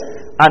 right?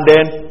 And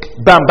then,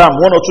 bam, bam, 1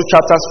 or 2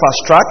 chapters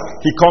fast track.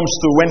 He comes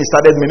to when he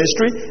started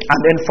ministry, and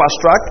then fast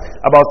track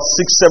about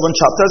 6,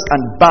 7 chapters, and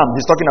bam,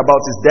 he's talking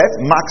about his death.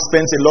 Mark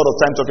spends a lot of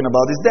time talking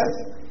about his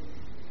death.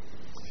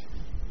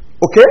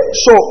 Okay,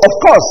 so of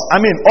course,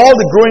 all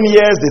the growing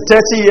years, the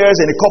 30 years,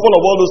 and a couple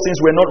of all those things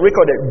were not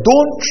recorded.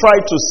 Don't try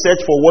to search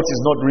for what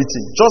is not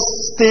written. Just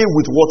stay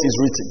with what is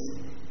written.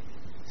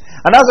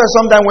 And that's why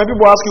sometimes when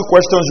people ask you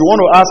questions, you want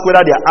to ask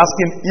whether they are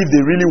asking if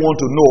they really want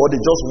to know, or they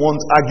just want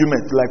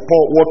argument, like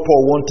what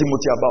Paul warned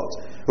Timothy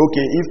about.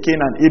 Okay, if Cain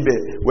and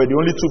Abel were the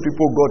only 2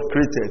 people God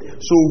created,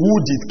 so who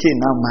did Cain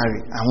now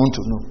marry? I want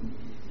to know.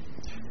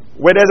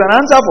 Well, there's an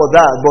answer for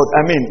that, but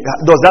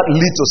does that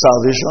lead to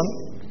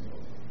salvation?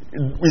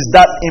 Is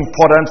that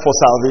important for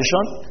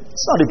salvation?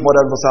 It's not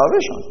important for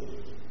salvation.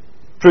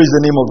 Praise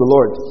the name of the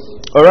Lord.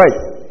 All right.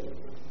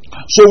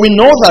 So we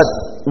know that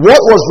what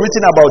was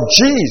written about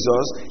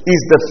Jesus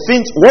is the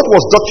things, what was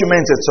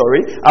documented,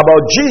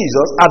 about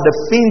Jesus are the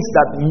things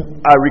that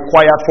are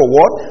required for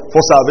what?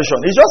 For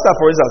salvation. It's just that,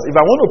 for instance, if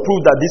I want to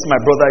prove that this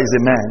my brother is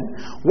a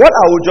man, what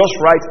I will just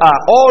write are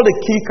all the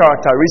key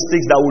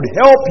characteristics that would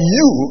help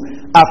you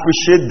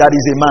appreciate that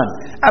is a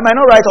man. I might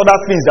not write other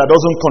things that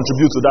doesn't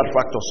contribute to that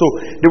factor.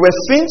 So there were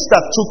things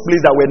that took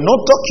place that were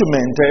not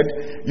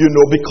documented,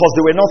 because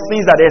they were not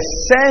things that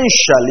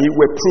essentially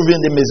were proving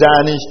the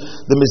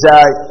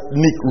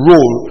messianic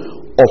role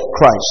of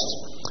Christ.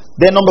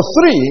 Then number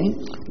 3,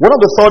 one of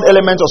the third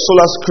elements of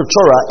Sola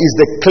Scriptura is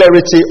the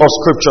clarity of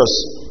scriptures.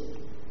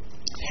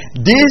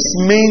 This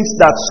means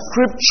that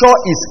scripture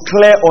is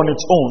clear on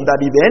its own,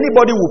 that if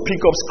anybody will pick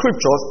up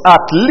scriptures,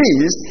 at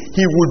least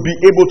he would be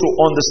able to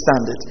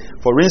understand it.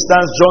 For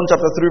instance, John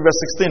chapter 3 verse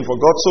 16, for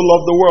God so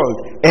loved the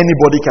world.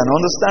 Anybody can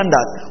understand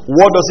that.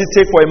 What does it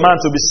take for a man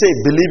to be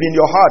saved? Believe in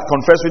your heart,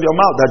 confess with your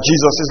mouth that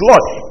Jesus is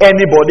Lord.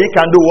 Anybody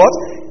can do what?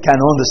 Can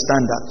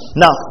understand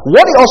that. Now,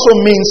 what it also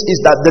means is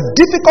that the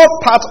difficult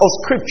parts of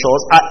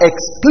scriptures are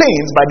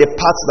explained by the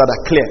parts that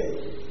are clear.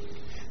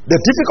 The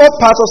difficult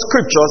parts of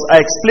scriptures are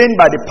explained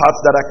by the parts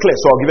that are clear.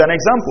 So I'll give you an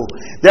example.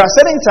 There are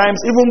certain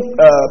times, even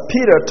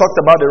Peter talked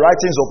about the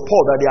writings of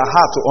Paul, that they are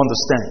hard to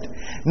understand.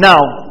 Now,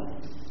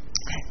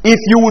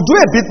 if you will do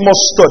a bit more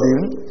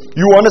studying,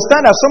 you will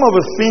understand that some of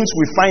the things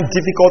we find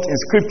difficult in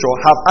scripture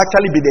have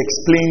actually been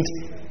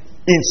explained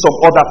in some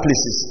other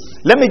places.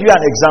 Let me give you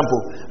an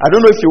example. I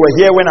don't know if you were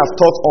here when I've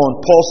taught on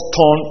Paul's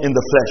thorn in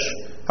the flesh.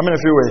 How many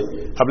of you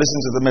have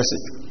listened to the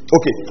message?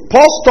 Okay,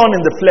 Paul's thorn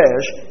in the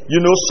flesh,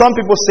 some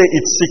people say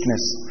it's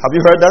sickness. Have you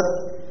heard that?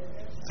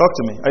 Talk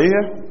to me. Are you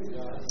here?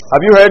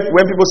 Have you heard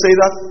when people say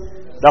that?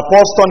 That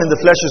Paul's thorn in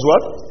the flesh is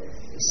what?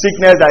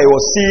 Sickness, that he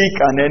was sick,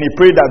 and then he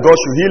prayed that God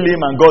should heal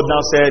him, and God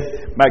now said,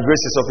 my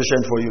grace is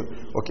sufficient for you.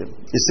 Okay,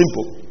 it's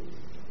simple.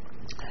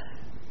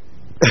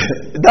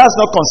 That's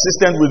not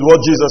consistent with what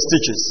Jesus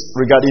teaches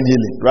regarding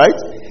healing, right?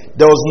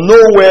 There was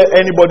nowhere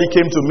anybody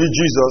came to meet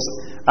Jesus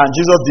and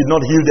Jesus did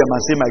not heal them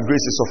and say, my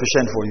grace is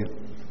sufficient for you.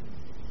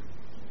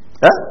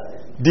 Huh?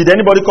 Did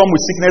anybody come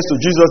with sickness to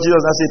Jesus?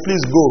 Jesus and say,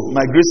 please go,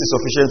 my grace is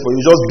sufficient for you.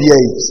 Just bear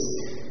it.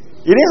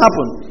 It didn't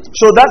happen.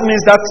 So that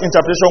means that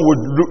interpretation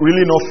would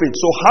really not fit.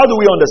 So how do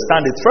we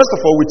understand it? First of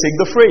all, we take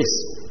the phrase.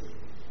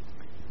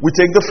 We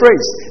take the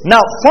phrase.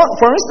 Now,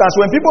 for instance,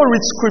 when people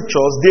read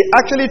scriptures, they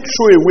actually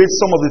throw away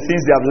some of the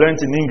things they have learned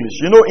in English.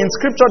 You know, in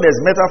scripture,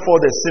 there's metaphor,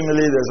 there's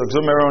simile, there's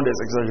oxymoron,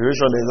 there's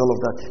exaggeration, there's all of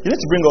that. You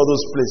need to bring all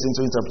those places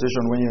into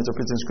interpretation when you're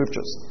interpreting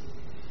scriptures.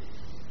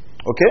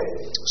 Okay?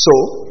 So,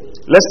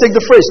 let's take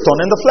the phrase,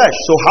 thorn in the flesh.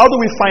 So, how do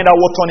we find out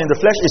what thorn in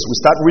the flesh is? We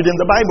start reading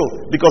the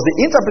Bible. Because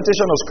the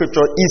interpretation of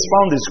scripture is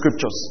found in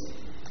scriptures.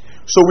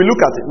 So, we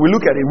look at it.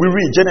 We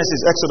read Genesis,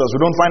 Exodus. We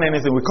don't find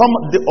anything. We come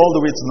all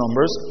the way to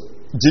Numbers,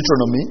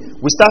 Deuteronomy.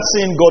 We start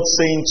seeing God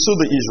saying to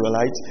the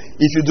Israelites,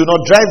 if you do not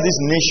drive these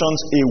nations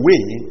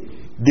away,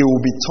 they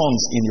will be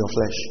thorns in your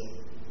flesh.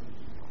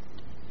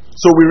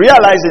 So we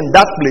realize in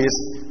that place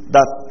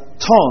that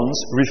thorns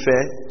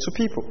refer to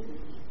people.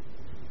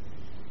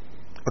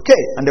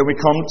 Okay, and then we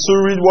come to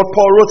read what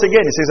Paul wrote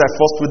again. He says, I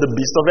fought with the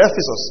beast of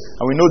Ephesus.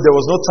 And we know there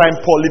was no time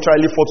Paul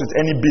literally fought with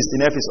any beast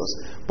in Ephesus.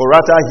 But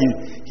rather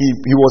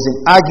he was in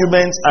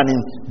arguments and in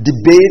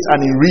debate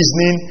and in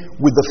reasoning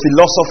with the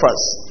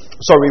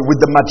with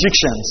the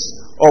magicians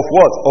of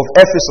what? Of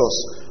Ephesus.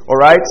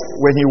 Alright?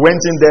 When he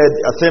went in there,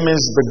 Artemis,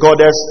 the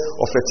goddess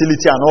of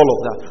fertility and all of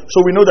that.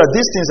 So we know that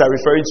these things are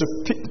referring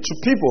to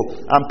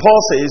people. And Paul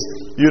says,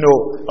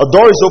 a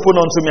door is open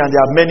unto me and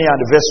there are many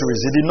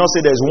adversaries. He did not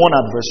say there is one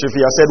adversary. If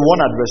he had said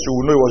one adversary,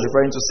 we know he was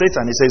referring to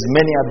Satan. He says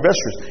many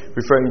adversaries,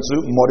 referring to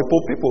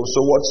multiple people. So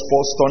what's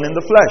Paul's thorn in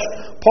the flesh?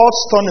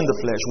 Paul's thorn in the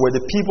flesh were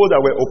the people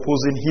that were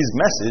opposing his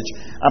message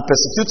and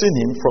persecuting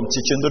him from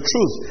teaching the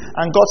truth.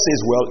 And God says,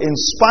 well, in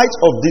spite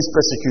of this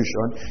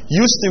persecution,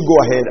 you still go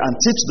ahead and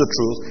teach the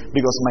truth,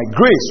 because my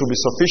grace will be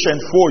sufficient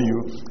for you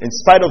in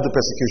spite of the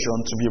persecution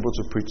to be able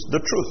to preach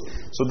the truth.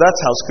 So that's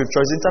how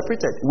scripture is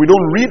interpreted. We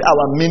don't read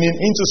our meaning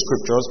into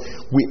scriptures,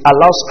 we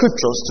allow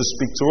scriptures to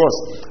speak to us.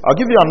 I'll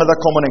give you another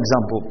common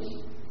example.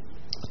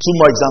 Two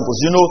more examples.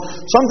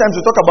 Sometimes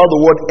we talk about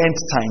the word end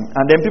time,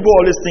 and then people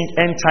always think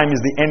end time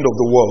is the end of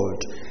the world.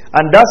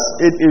 And that's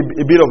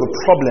a bit of a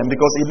problem,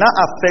 because it now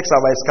affects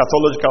our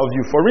eschatological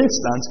view. For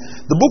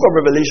instance, the book of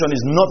Revelation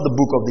is not the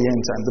book of the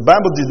end time. The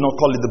Bible did not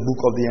call it the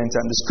book of the end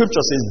time. The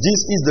scripture says this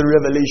is the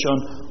revelation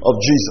of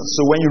Jesus.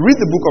 So when you read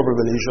the book of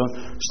Revelation,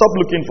 stop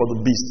looking for the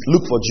beast.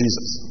 Look for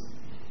Jesus.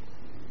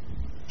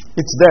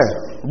 It's there.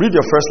 Read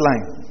your first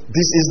line.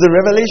 This is the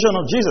revelation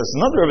of Jesus.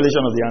 Not the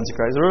revelation of the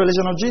Antichrist, the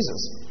revelation of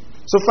Jesus.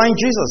 So find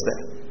Jesus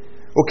there.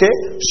 Okay?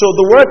 So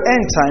the word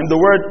end time, the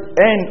word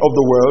end of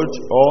the world,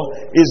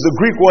 is the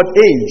Greek word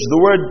age.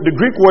 The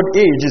Greek word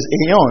age is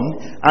aeon,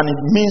 and it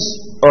means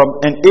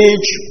an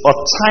age or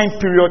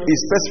time period, a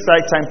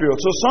specified time period.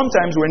 So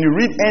sometimes when you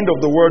read end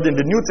of the world in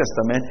the New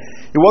Testament,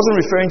 it wasn't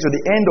referring to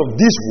the end of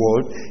this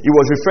world, it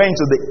was referring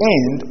to the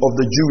end of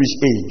the Jewish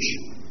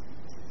age.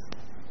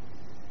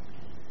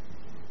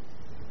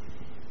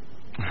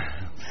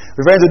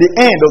 Referring to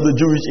the end of the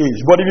Jewish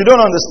age. But if you don't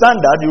understand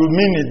that, you will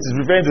mean it is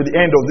referring to the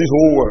end of this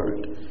whole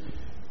world.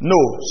 No.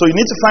 So you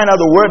need to find out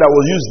the word that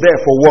was used there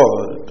for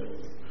world.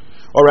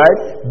 Alright?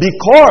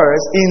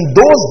 Because in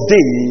those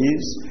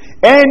days,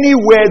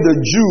 anywhere the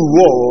Jew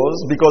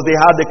was, because they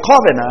had the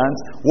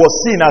covenant, was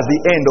seen as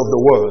the end of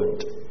the world.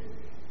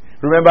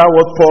 Remember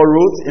what Paul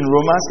wrote in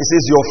Romans? He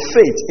says, your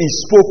faith is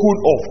spoken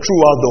of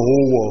throughout the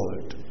whole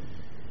world.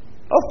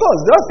 Of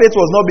course, that faith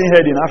was not being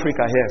heard in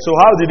Africa here. So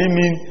how did he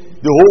mean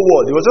the whole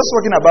world? He was just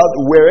talking about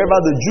wherever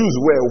the Jews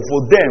were.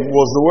 For them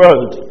was the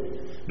world,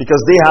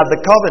 because they had the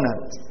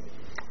covenant.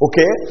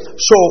 Okay?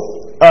 So,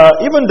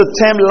 even the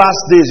term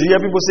last days, you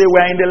hear people say,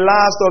 we're in the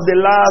last of the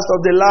last of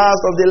the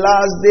last of the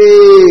last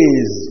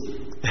days.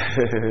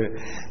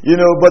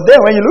 But then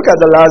when you look at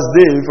the last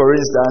day, for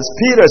instance,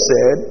 Peter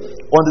said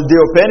on the day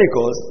of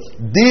Pentecost,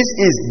 this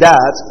is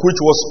that which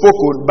was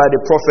spoken by the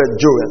prophet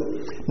Joel.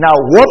 Now,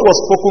 what was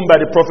spoken by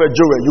the prophet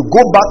Joel? You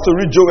go back to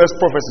read Joel's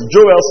prophecy.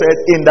 Joel said,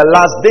 in the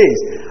last days,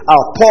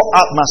 I'll pour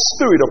out my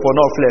spirit upon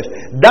all flesh.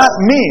 That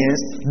means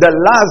the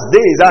last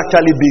days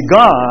actually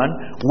began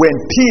when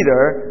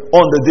Peter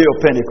on the day of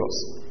Pentecost.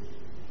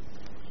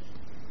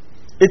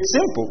 It's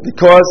simple,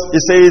 because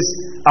it says,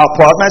 I'll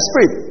pour out my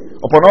spirit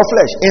upon all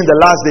flesh. In the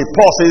last day,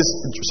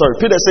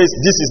 Peter says,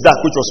 this is that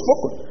which was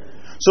spoken.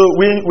 So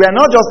we are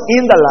not just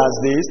in the last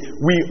days,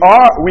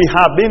 we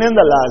have been in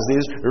the last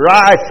days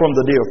right from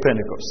the day of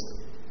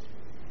Pentecost.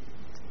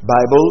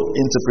 Bible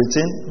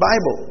interpreting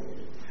Bible.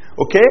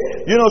 Okay?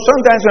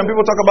 Sometimes when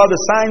people talk about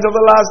the signs of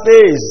the last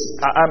days,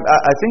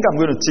 I think I'm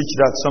going to teach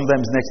that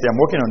sometimes next year.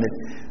 I'm working on it.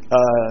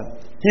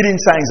 Hidden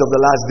signs of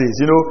the last days.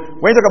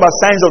 When you talk about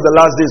signs of the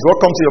last days, what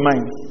comes to your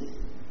mind?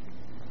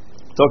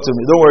 Talk to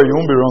me. Don't worry, you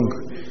won't be wrong.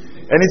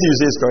 Anything you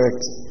say is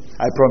correct.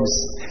 I promise.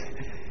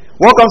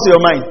 What comes to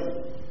your mind?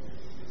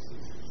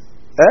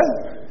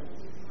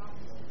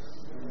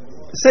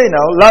 Say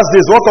now, last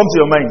days, what comes to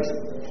your mind?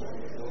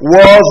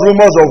 Wars,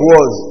 rumors of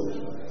wars.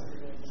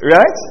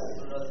 Right?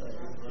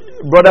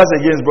 Brothers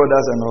against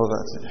brothers and all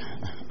that.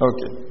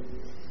 Okay.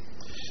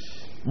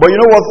 But you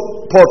know what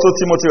Paul told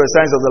Timothy were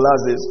signs of the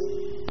last days?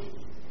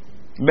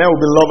 Men will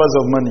be lovers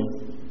of money,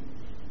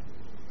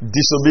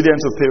 disobedient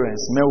to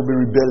parents. Men will be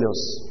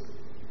rebellious,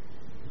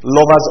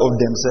 lovers of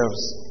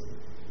themselves.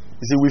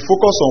 You see, we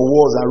focus on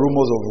wars and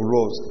rumors of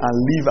wars and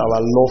leave our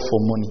love for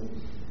money.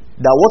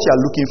 That what you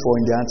are looking for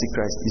in the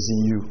Antichrist is in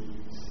you.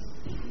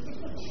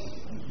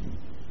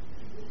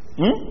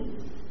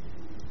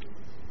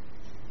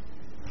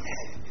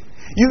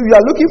 You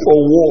are looking for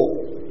war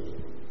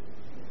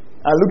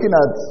and looking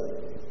at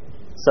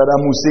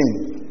Saddam Hussein,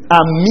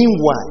 and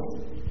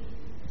meanwhile,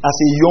 as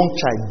a young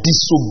child,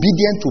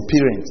 disobedient to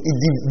parents,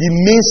 the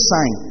main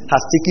sign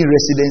has taken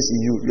residence in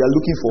you. You are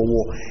looking for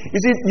war. You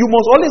see, you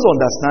must always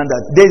understand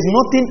that there is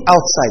nothing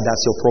outside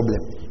that's your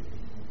problem.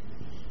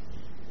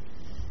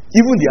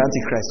 Even the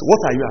Antichrist,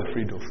 what are you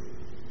afraid of?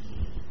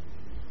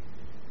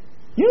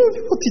 You know,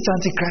 people teach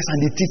Antichrist and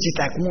they teach it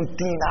like one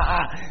thing.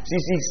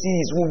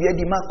 666, we wear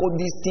the mark of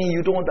this thing,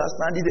 you don't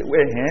understand it.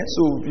 Well,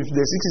 so if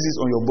there's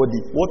 666 on your body,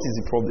 what is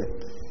the problem?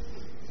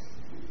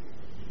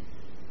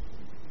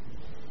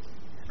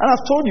 And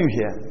I've told you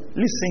here,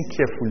 listen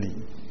carefully.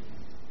 6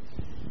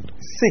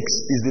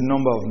 is the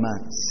number of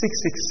man.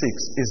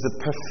 666 is the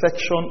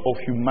perfection of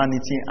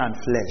humanity and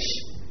flesh.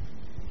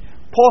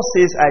 Paul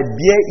says, I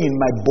bear in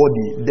my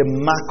body the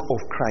mark of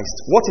Christ.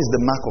 What is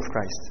the mark of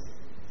Christ?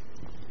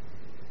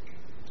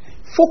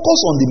 Focus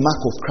on the mark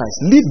of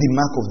Christ. Leave the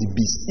mark of the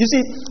beast. You see,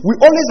 we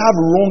always have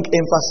wrong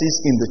emphasis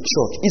in the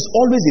church. It's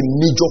always a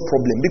major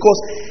problem because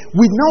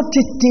we now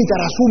take things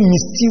that are so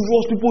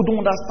mysterious. People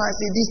don't understand.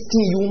 Say, this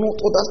thing, you will not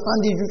understand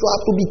it. You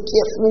have to be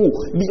careful.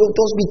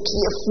 Just be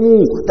careful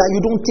that you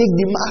don't take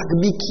the mark.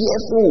 Be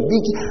careful.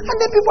 And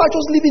then people are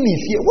just living in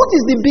fear. What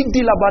is the big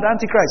deal about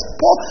Antichrist?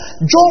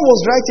 John was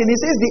writing. He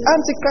says the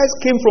Antichrist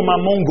came from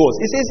among us.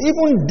 He says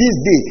even this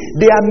day,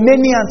 there are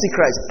many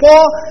Antichrists.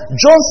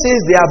 John says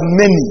there are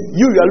many.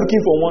 You are looking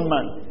for one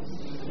man.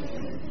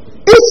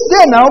 It's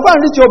there now. Go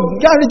and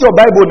read your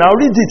Bible now.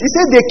 Read it. He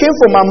says they came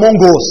from among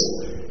us.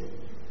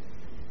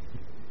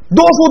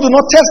 Those who do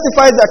not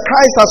testify that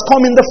Christ has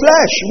come in the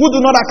flesh, who do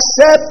not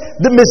accept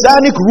the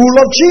messianic rule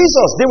of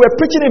Jesus. They were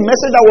preaching a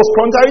message that was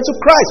contrary to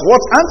Christ.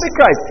 What's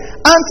Antichrist?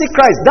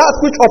 Antichrist, that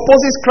which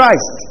opposes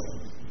Christ.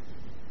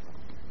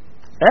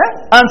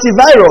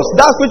 Antivirus,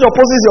 that which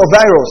opposes your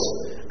virus.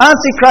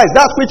 Antichrist,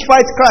 that which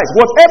fights Christ.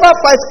 Whatever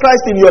fights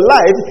Christ in your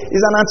life is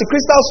an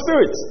antichristal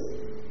spirit,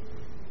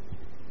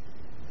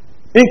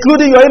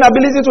 including your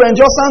inability to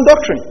endure sound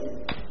doctrine.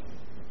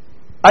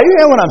 Are you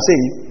hearing what I'm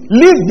saying?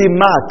 Leave the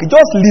mark.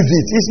 Just leave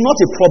it. It's not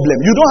a problem.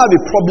 You don't have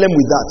a problem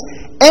with that.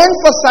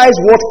 Emphasize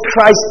what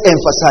Christ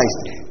emphasized.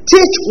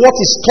 Teach what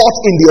is taught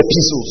in the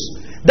epistles.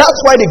 That's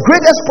why the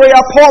greatest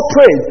prayer Paul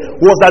prayed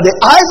was that the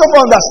eyes of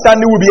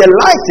understanding will be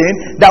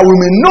enlightened, that we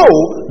may know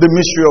the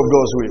mystery of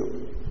God's will.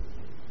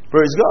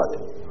 Praise God.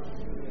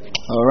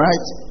 All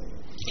right.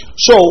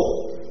 So,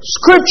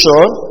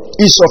 Scripture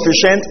is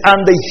sufficient, and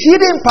the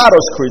hidden part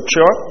of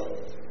Scripture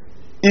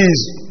is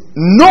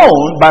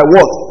known by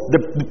what?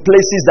 The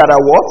places that are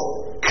what?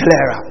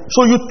 Clearer.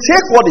 So you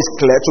take what is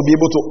clear to be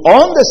able to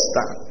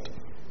understand,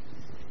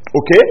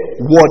 okay,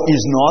 what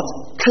is not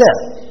clear.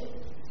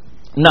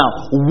 Now,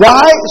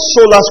 why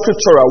sola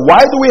scriptura?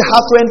 Why do we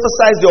have to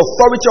emphasize the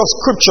authority of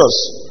Scriptures?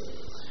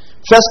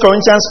 1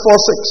 Corinthians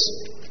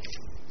 4:6.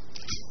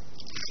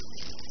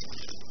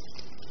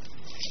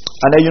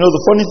 And then, you know,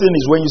 the funny thing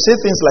is when you say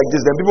things like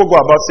this, then people go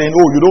about saying,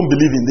 oh, you don't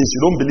believe in this,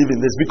 you don't believe in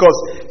this. Because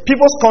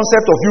people's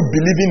concept of you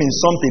believing in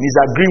something is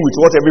agreeing with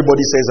what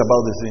everybody says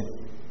about the thing.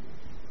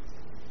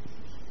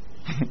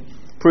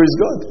 Praise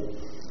God.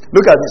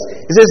 Look at this.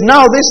 It says,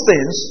 now these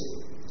things,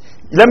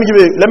 let me give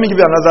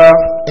you another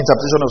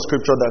interpretation of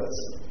Scripture that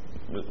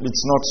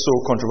it's not so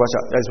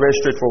controversial. It's very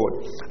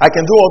straightforward. I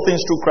can do all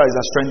things through Christ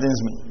that strengthens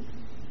me.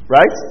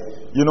 Right?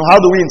 You know,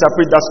 how do we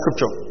interpret that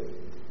Scripture?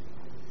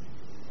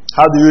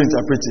 How do you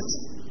interpret it?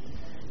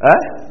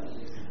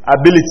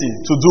 Ability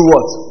to do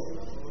what?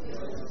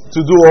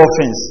 To do all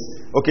things.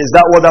 Okay, is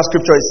that what that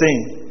Scripture is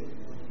saying?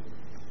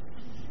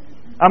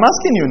 I'm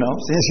asking you now.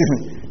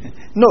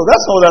 No,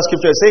 that's not what that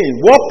Scripture is saying.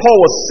 What Paul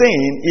was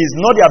saying is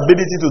not the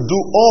ability to do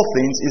all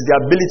things, is the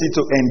ability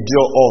to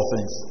endure all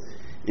things.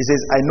 He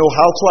says, I know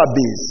how to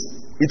abase.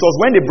 It was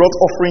when they brought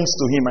offerings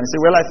to him, and he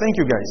said, well, I thank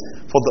you guys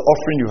for the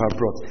offering you have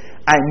brought.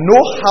 I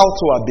know how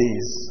to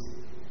abase.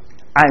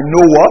 I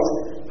know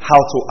what? How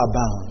to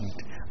abound.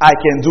 I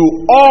can do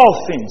all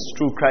things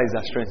through Christ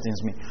that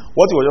strengthens me.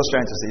 What he was just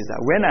trying to say is that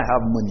when I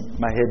have money,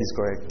 my head is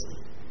correct.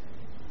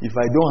 If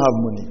I don't have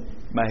money,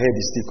 my head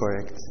is still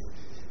correct.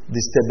 The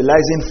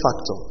stabilizing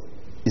factor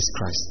is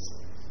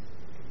Christ.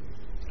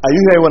 Are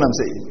you hearing what I'm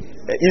saying?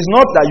 It's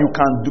not that you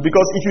can't do,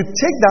 because if you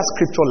take that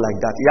scripture like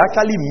that, it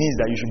actually means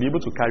that you should be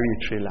able to carry a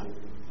trailer.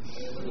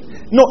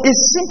 No,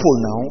 it's simple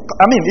now.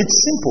 I mean, it's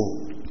simple.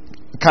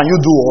 Can you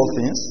do all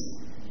things?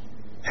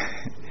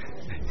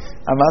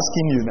 I'm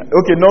asking you now.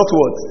 Okay, not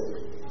what?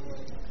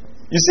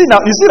 You see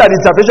that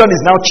interpretation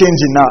is now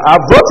changing now.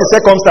 I've brought a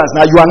circumstance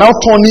now. You are now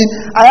turning.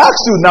 I ask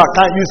you now,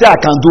 you say I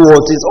can do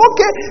all things.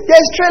 Okay,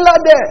 there's trailer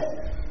there.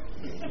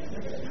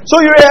 So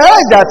you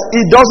realize that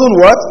it doesn't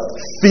what?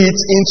 Fit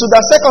into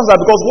that circumstance.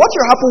 Because what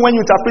will happen when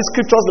you interpret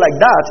scriptures like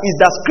that is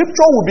that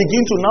scripture will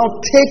begin to now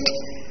take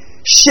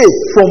shape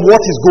from what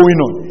is going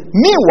on.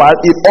 Meanwhile,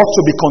 it ought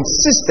to be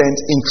consistent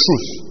in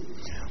truth.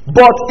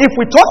 But if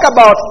we talk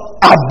about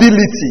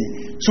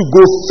ability to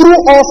go through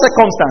all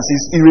circumstances,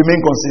 it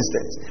remains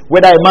consistent.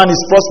 Whether a man is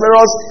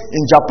prosperous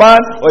in Japan,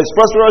 or is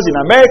prosperous in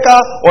America,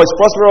 or is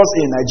prosperous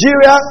in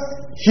Nigeria,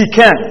 he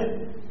can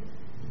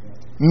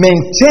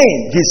maintain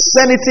his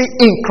sanity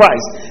in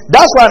Christ.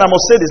 That's why, and I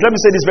must say this, let me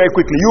say this very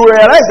quickly. You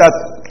realize that,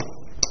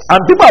 and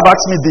people have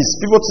asked me this,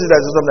 people say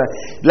that something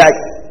like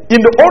in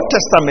the Old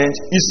Testament,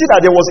 you see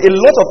that there was a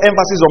lot of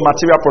emphasis on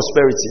material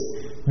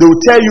prosperity. They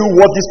will tell you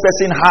what this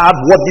person had,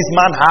 what this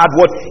man had,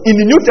 what. In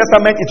the New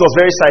Testament, it was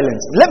very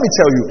silent. Let me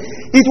tell you,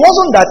 it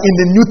wasn't that in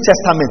the New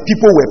Testament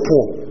people were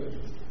poor.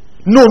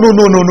 No.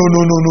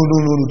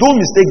 Don't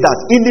mistake that.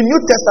 In the New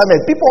Testament,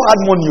 people had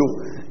money.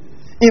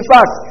 In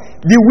fact,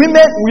 the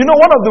women,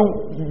 one of the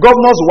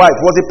governor's wife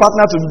was a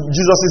partner to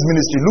Jesus'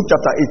 ministry. Luke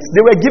chapter 8.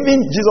 They were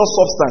giving Jesus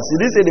substance. He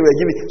didn't say they were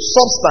giving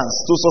substance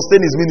to sustain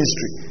his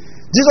ministry.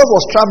 Jesus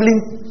was traveling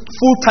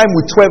full time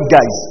with 12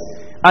 guys,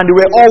 and they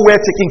were all well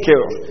taken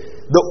care of.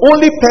 The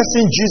only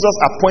person Jesus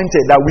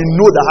appointed that we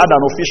know that had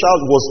an official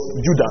was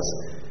Judas,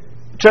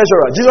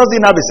 treasurer. Jesus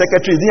didn't have a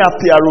secretary, he didn't have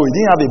PRO, he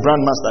didn't have a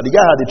brand master. The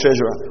guy had a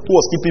treasurer who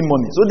was keeping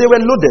money. So they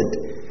were loaded.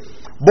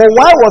 But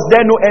why was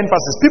there no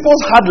emphasis? People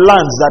had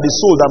lands that they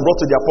sold and brought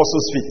to the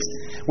apostles' feet.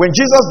 When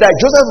Jesus died,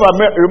 Joseph of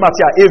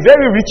Arimathea, a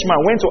very rich man,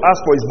 went to ask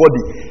for his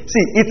body.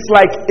 See, it's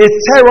like a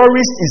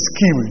terrorist is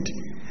killed,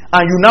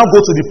 and you now go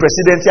to the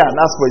president here and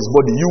ask for his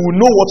body. You will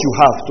know what you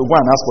have to go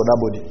and ask for that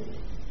body.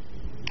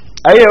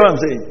 Are you hearing what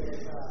I'm saying?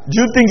 Do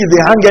you think if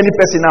they hang any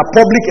person at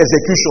public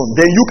execution,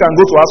 then you can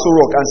go to Aso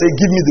Rock and say,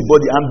 give me the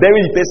body, and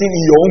bury the person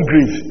in your own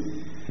grave?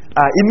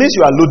 It means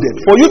you are loaded.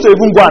 For you to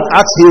even go and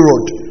ask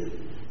Herod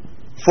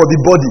for the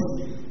body,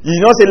 you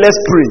not say, let's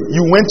pray.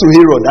 You went to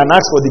Herod and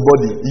asked for the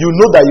body. You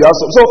know that you have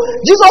some. So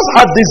Jesus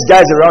had these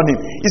guys around him.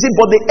 You see,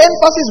 but the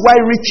emphasis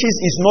why riches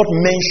is not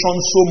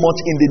mentioned so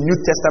much in the New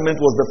Testament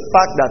was the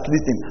fact that,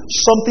 listen,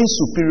 something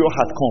superior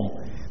had come.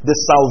 The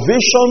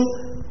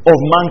salvation of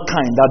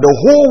mankind that the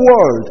whole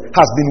world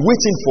has been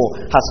waiting for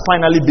has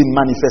finally been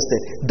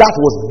manifested. That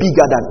was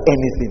bigger than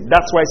anything.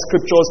 That's why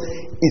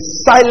scriptures is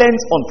silent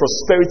on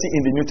prosperity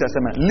in the New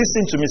Testament.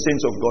 Listen to me,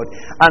 saints of God,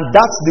 and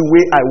that's the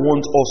way I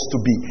want us to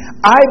be.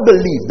 I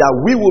believe that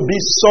we will be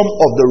some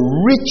of the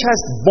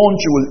richest bunch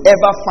you will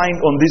ever find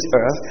on this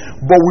earth,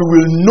 but we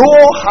will know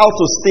how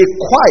to stay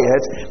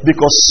quiet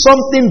because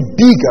something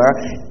bigger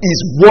is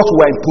what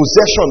we're in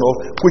possession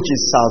of, which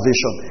is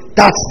salvation.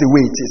 That's the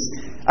way it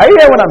is. Are you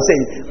hearing what I'm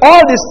saying? All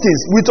these things,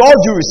 with all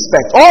due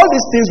respect, all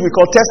these things we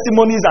call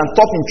testimonies and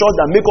talk in church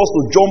that make us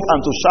to jump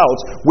and to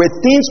shout were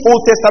things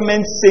Old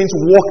Testament saints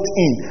walked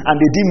in and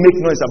they didn't make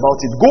noise about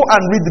it. Go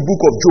and read the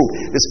book of Job.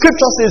 The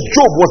scripture says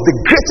Job was the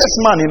greatest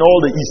man in all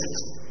the East.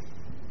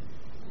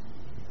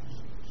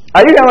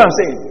 Are you hearing what I'm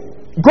saying?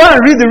 Go and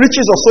read the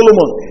riches of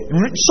Solomon.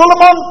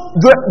 Solomon,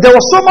 there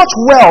was so much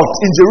wealth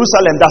in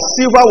Jerusalem that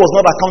silver was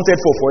not accounted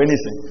for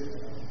anything.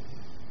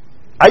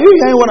 Are you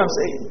hearing what I'm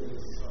saying?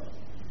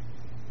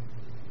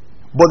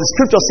 But the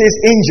scripture says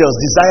angels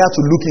desire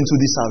to look into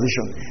this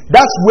salvation.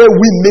 That's where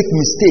we make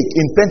mistake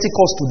in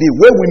Pentecost today,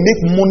 where we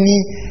make money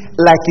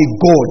like a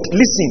god.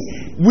 Listen,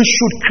 we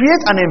should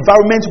create an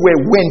environment where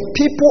when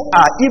people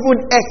are even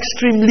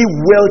extremely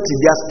wealthy,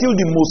 they are still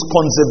the most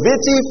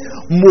conservative,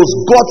 most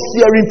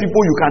God-fearing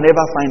people you can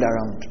ever find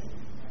around.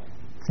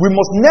 We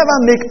must never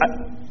make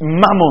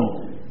mammon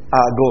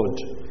our God.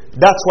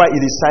 That's why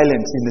it is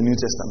silent in the New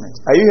Testament.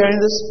 Are you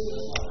hearing this?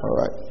 All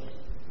right.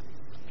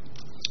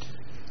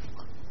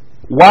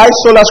 Why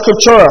Sola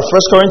Scriptura?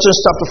 1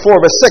 Corinthians chapter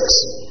 4 verse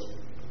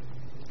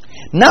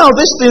 6. Now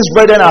these things,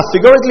 brethren, are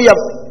figuratively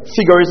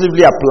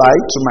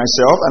applied to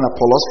myself and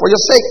Apollos for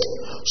your sake,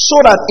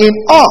 so that in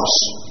us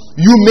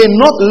you may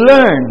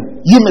learn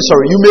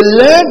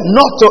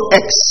not to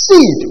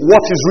exceed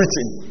what is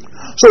written.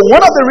 So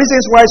one of the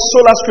reasons why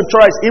Sola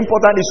Scriptura is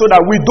important is so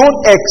that we don't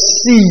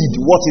exceed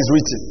what is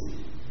written.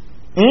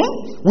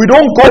 We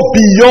don't go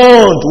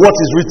beyond what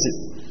is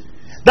written.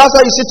 That's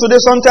why you see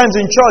today sometimes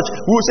in church,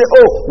 we will say,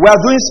 oh, we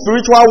are doing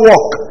spiritual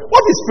work.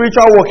 What is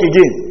spiritual work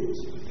again?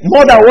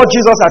 More than what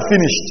Jesus had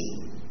finished.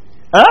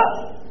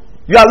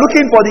 You are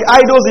looking for the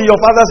idols in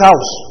your father's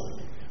house.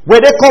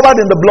 Were they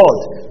covered in the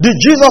blood? Did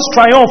Jesus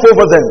triumph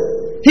over them?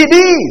 He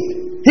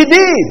did. He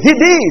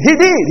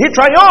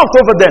triumphed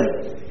over them.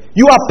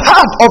 You are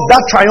part of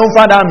that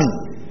triumphant army.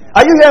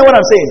 Are you hearing what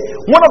I'm saying?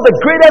 One of the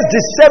greatest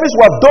disservice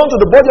we have done to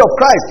the body of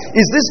Christ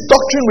is this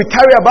doctrine we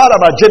carry about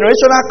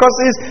generational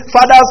curses,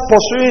 fathers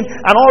pursuing,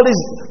 and all this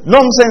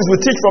nonsense we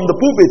teach from the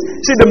pulpit.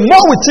 See, the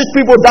more we teach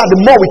people that,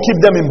 the more we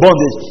keep them in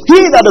bondage. He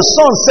that the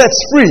Son sets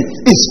free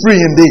is free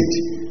indeed.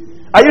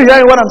 Are you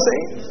hearing what I'm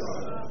saying?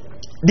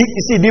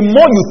 You see, the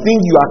more you think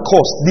you are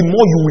cursed, the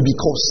more you will be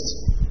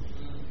cursed.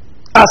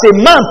 As a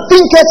man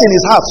thinketh in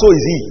his heart, so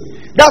is he.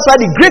 That's why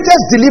the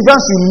greatest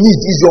deliverance you need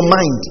is your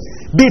mind.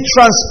 Be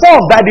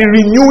transformed by the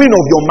renewing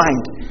of your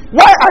mind.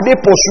 Why are they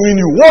pursuing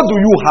you? What do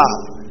you have?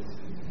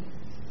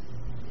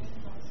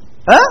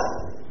 Huh?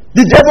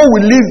 The devil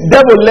will leave.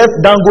 Devil left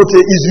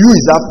Dangote is you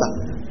is after.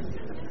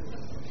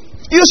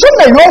 You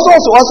sometimes you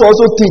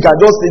also think I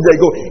just think that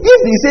go. If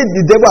they say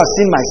the devil has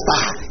seen my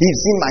star, he's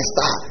seen my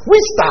star.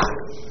 Which star?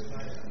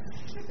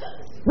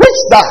 Which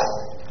star?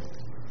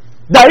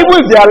 That even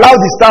if they allow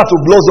the star to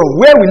blossom,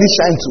 where will it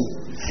shine to?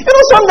 You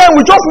know, sometimes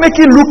we just make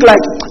it look like,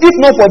 if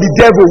not for the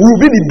devil, we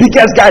will be the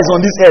biggest guys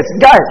on this earth.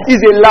 Guy,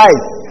 is a lie.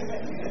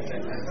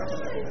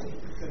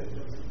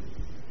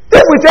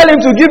 If we tell him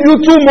to give you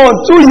 2 months,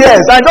 2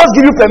 years, and just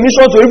give you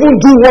permission to even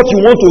do what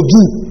you want to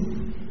do,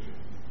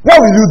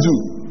 what will you do?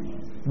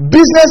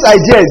 Business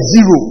idea is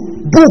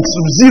zero. Books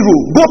zero.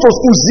 Go to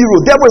school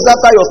zero. Devil is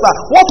after your star.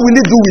 What will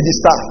he do with the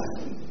star?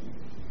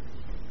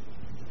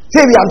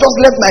 Say, we have just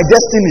left my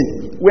destiny.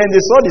 When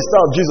they saw the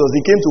star of Jesus,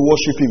 they came to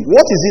worship him.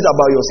 What is it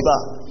about your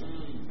star?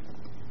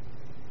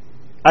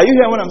 Are you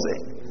hearing what I'm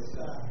saying?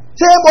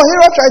 Say, but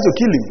Herod tried to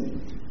kill him.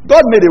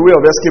 God made a way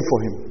of escape for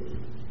him.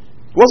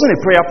 It wasn't a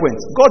prayer point.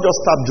 God just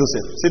stabbed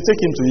Joseph. Say,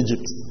 take him to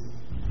Egypt.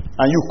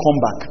 And you come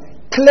back.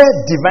 Clear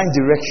divine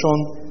direction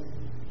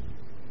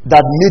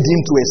that made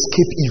him to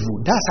escape evil.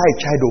 That's how a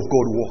child of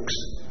God works.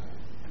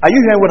 Are you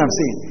hearing what I'm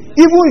saying?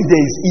 Even if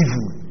there is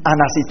evil, and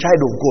as a child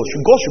of God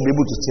should be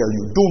able to tell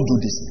you, don't do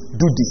this,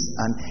 do this.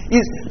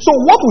 So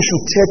what we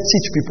should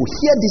teach people,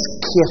 hear this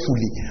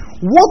carefully.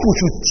 What we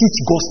should teach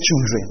God's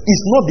children is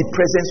not the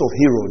presence of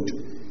Herod,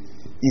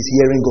 is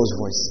hearing God's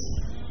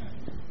voice.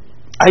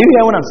 Are you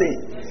hearing what I'm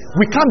saying?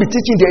 We can't be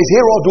teaching there is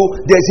Herod, he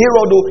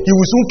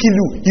will soon kill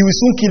you,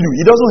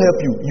 It doesn't help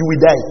you, you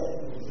will die.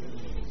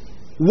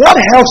 What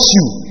helps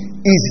you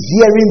is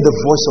hearing the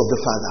voice of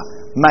the Father.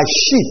 My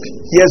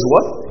sheep hears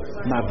what?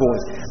 My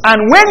voice. And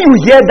when you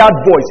hear that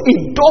voice,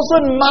 it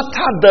doesn't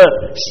matter the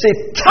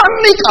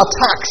satanic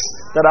attacks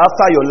that are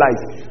after your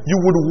life, you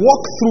would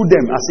walk through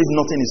them as if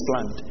nothing is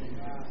planned.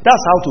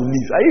 That's how to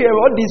live. Are you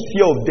hearing all this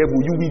fear of devil?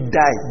 You will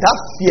die. That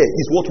fear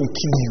is what will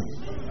kill you.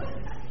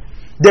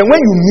 Then when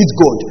you meet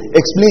God,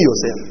 explain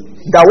yourself.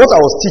 That what I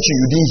was teaching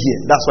you didn't hear.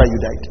 That's why you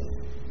died.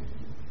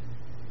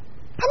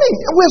 I mean,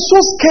 we're so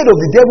scared of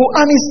the devil,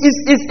 and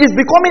it's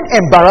becoming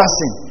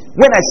embarrassing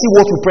when I see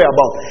what we pray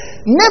about.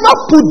 Never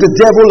put the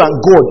devil and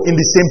God in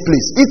the same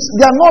place.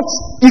 They are not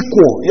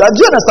equal. Do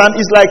you understand?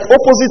 It's like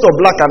opposite of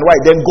black and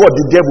white, then God,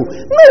 the devil.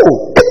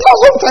 No,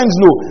 1,000 times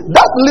no.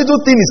 That little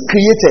thing is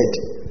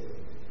created.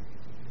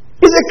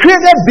 It's a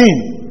created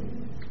being.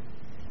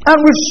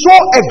 And we're so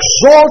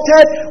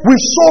exalted,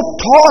 we're so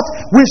taught,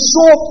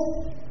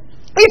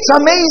 it's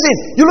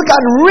amazing. You look at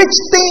rich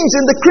things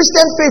in the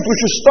Christian faith we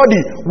should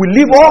study. We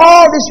leave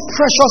all these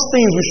precious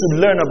things we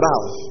should learn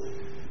about.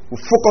 We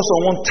focus on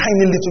one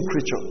tiny little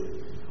creature.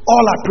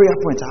 All our prayer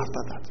points are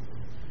after that.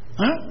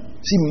 Huh?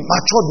 See,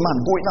 matured man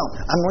going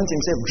out, anoint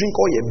himself, drink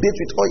oil, bathe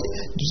with oil,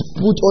 just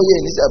put oil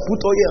in his head, put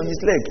oil on his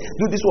leg,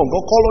 do this one, go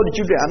call all the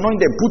children,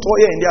 anoint them, put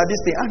oil in their this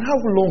thing. And how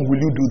long will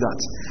you do that?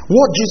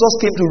 What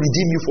Jesus came to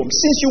redeem you from.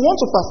 Since you want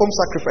to perform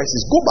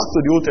sacrifices, go back to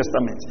the Old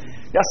Testament.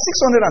 There are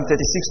 636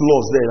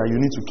 laws there that you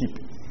need to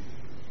keep.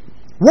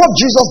 What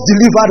Jesus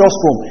delivered us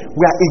from,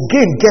 we are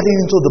again getting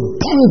into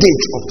the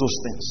bondage of those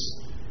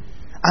things.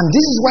 And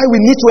this is why we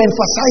need to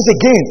emphasize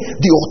again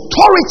the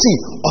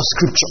authority of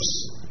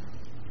scriptures.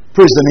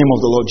 Praise the name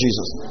of the Lord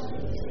Jesus.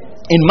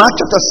 In Mark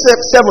chapter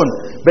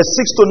 7, verse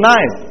 6 to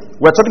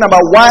 9, we're talking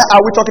about why are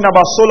we talking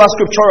about Sola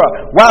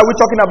Scriptura? Why are we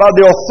talking about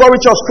the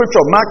authority of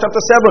scripture? Mark chapter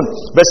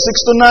 7, verse 6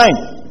 to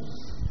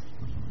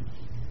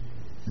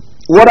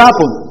 9. What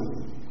happened?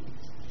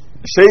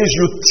 It says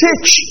you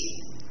teach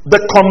the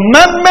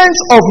commandments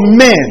of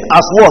men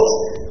as what?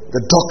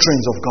 The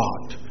doctrines of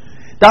God.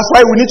 That's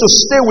why we need to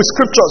stay with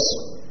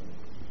scriptures.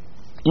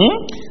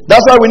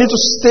 That's why we need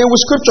to stay with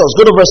scriptures.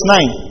 Go to verse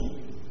 9.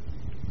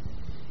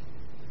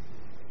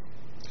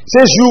 It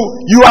says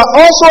you are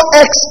also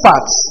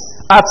experts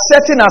at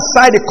setting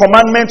aside the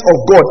commandment of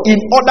God in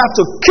order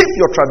to keep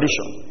your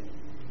tradition.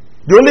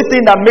 The only thing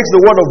that makes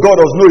the word of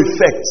God of no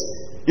effect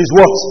is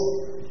what?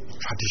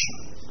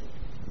 Tradition.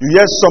 You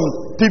hear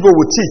some people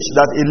will teach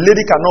that a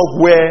lady cannot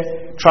wear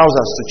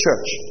trousers to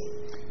church.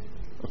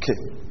 Okay.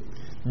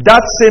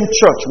 That same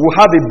church will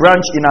have a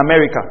branch in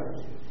America.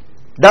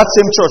 That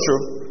same church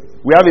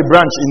we have a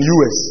branch in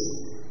US.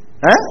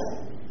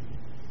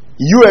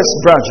 US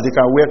branch, they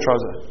can wear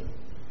trousers.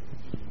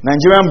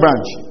 Nigerian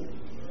branch,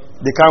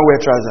 they can't wear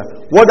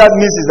trousers. What that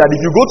means is that if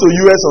you go to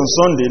US on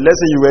Sunday, let's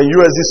say you were in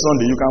US this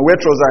Sunday, you can wear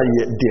trousers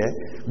there.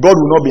 God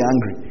will not be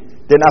angry.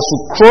 Then as you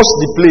cross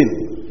the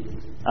plane,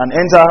 and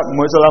enter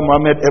Murtala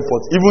Muhammad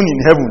Airport, even in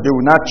heaven, they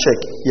will not check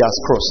he has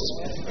crossed.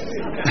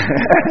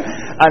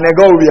 And then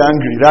God will be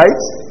angry,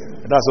 right?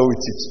 That's what we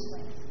teach.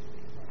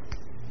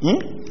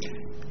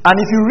 And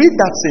if you read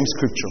that same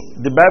scripture,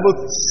 the Bible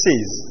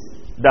says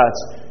that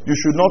you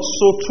should not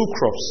sow two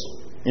crops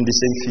in the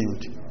same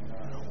field.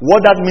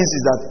 What that means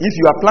is that if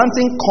you are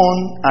planting corn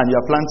and you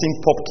are planting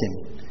pumpkin,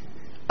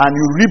 and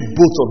you reap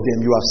both of them,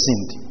 you have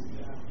sinned.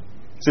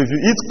 So if you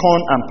eat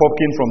corn and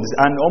pumpkin from this,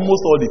 and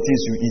almost all the things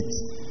you eat,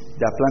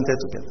 they are planted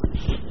together.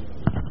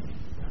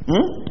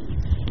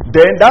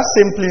 Then that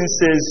same thing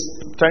says,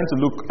 trying to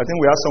look, I think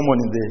we have someone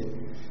in there.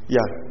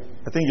 Yeah,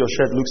 I think your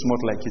shirt looks more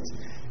like it.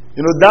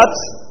 You know,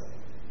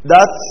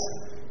 that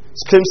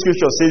same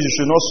scripture says you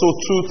should not sow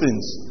two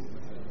things.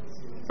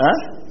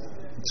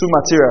 Two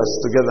materials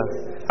together.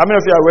 How many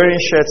of you are wearing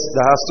shirts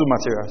that has two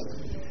materials?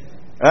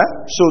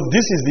 So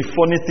this is the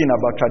funny thing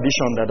about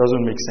tradition that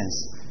doesn't make sense,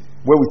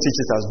 where we teach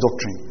it as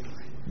doctrine.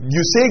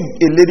 You say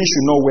a lady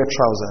should not wear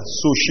trousers,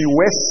 so she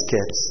wears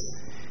skirts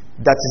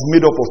that is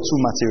made up of two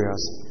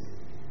materials.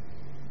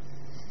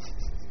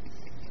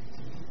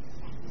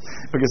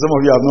 Okay, some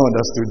of you have not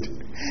understood.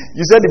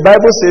 You said the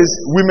Bible says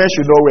women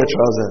should not wear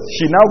trousers.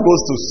 She now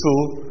goes to sew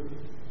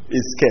a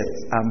skirt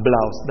and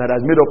blouse that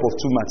is made up of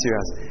two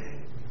materials.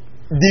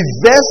 The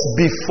verse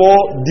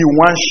before the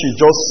one she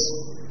just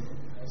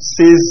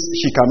says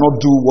she cannot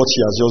do what she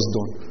has just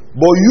done.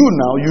 But you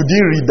now, you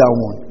didn't read that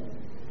one.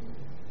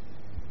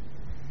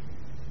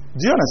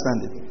 Do you understand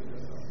it?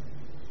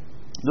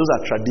 Those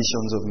are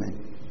traditions of men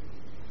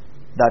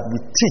that we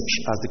teach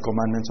as the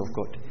commandments of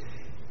God.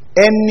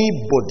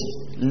 Anybody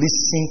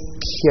listen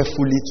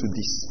carefully to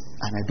this,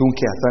 and I don't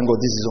care, thank God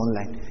this is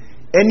online.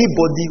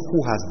 Anybody who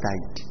has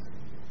died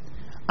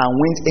and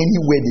went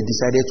anywhere they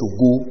decided to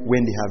go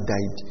when they have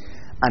died,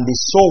 and they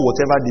saw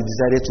whatever they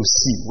decided to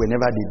see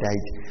whenever they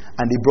died,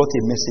 and they brought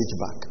a message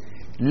back,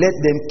 let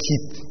them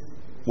keep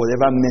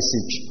whatever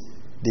message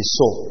they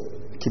saw,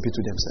 keep it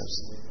to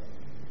themselves.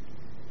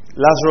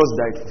 Lazarus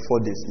died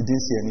for 4 days. He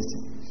didn't see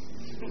anything.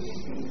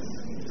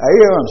 Are you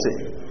hearing what I'm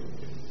saying?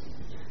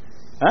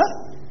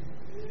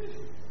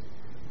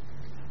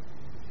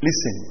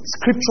 Listen,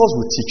 scriptures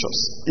will teach us.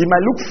 It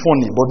might look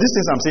funny, but these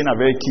things I'm saying are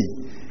very key.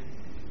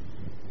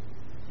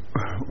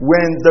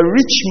 When the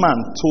rich man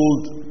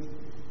told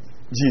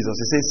Jesus,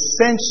 he says,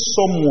 send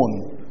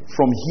someone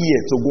from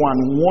here to go and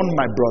warn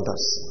my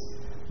brothers.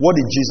 What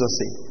did Jesus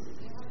say?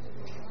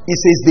 He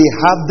says, they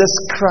have the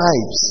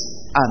scribes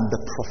and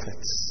the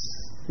prophets.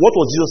 What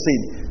was Jesus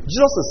saying?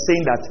 Jesus is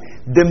saying that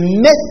the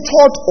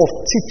method of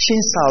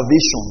teaching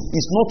salvation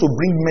is not to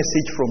bring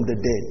message from the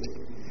dead.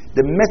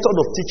 The method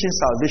of teaching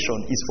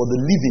salvation is for the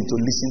living to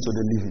listen to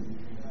the living.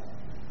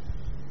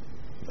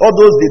 All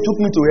those they took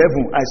me to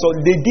heaven, I saw,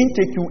 they didn't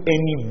take you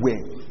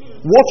anywhere.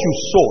 What you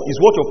saw is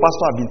what your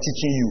pastor has been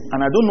teaching you. And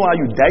I don't know how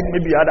you died.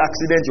 Maybe you had an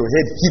accident, your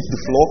head hit the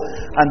floor,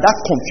 and that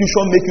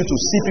confusion make you to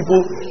see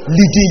people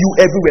leading you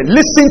everywhere.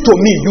 Listen to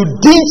me, you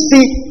didn't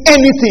see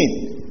anything.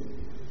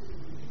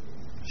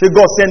 Say,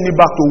 God send me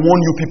back to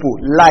warn you people.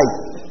 Lie.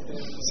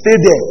 Stay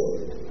there.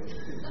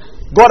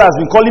 God has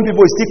been calling people,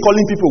 he's still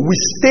calling people. We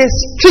stay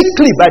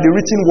strictly by the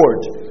written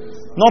word.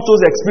 Not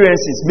those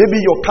experiences.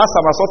 Maybe your car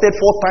somersaulted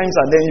 4 times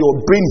and then your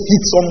brain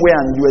hit somewhere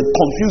and you were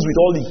confused with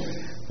all the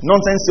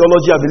nonsense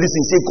theology I've been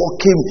listening. Say God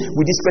came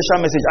with this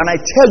special message. And I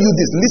tell you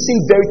this, listen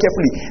very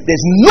carefully.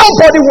 There's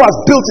nobody who has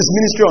built his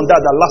ministry on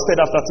that lasted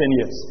after 10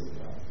 years.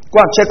 Go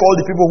and check all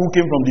the people who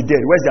came from the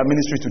dead. Where's their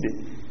ministry today?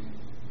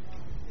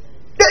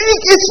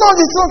 It's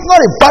not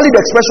a valid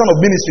expression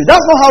of ministry.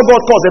 That's not how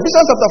God calls.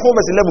 Ephesians chapter 4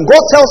 verse 11.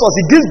 God tells us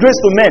he gives grace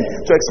to men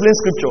to explain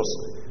scriptures.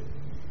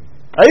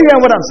 Are you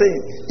hearing what I'm saying?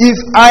 If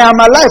I am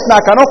alive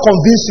now, I cannot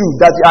convince you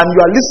that, and you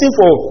are looking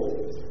for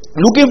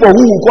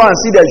who will go and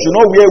see that you should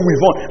not wear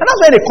weave-on. And that's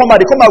why they come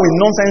out with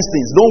nonsense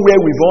things. Don't wear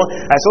weave-on.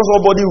 I saw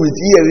somebody with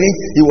earring.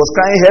 He was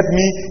crying, help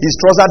me. His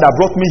trouser that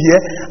brought me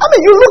here. I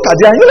mean, you look at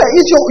it and you're like,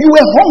 you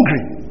were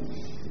hungry.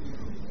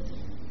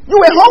 You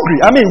were hungry.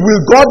 I mean,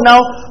 will God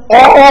now,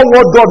 all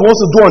what God wants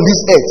to do on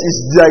this earth is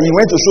that he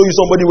went to show you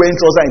somebody wearing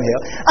trouser in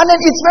hell. And then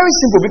it's very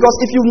simple, because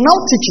if you now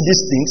teach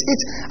these things,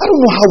 I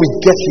don't know how we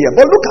get here,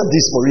 but look at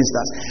this for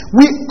instance.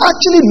 We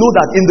actually know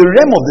that in the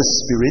realm of the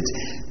spirit,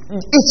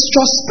 it's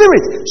your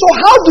spirit. So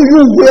how do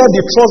you wear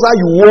the trouser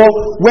you wore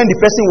when the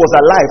person was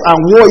alive and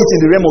wore it in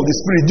the realm of the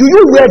spirit? Do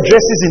you wear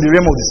dresses in the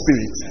realm of the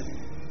spirit?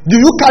 Do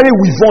you carry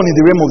weave-on in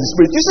the realm of the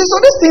spirit? You see, so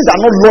these things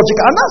are not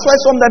logical. And that's why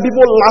sometimes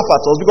people laugh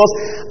at us, because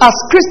as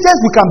Christians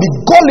we can be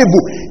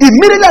gullible.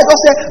 Immediately I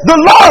just say, the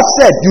Lord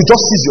said, you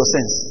just seize your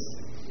sense.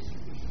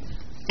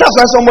 That's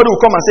why somebody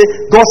will come and say,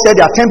 God said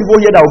there are 10 people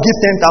here that will give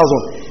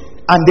 10,000.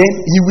 And then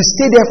he will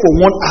stay there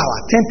for 1 hour.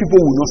 10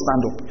 people will not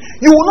stand up.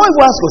 You will not even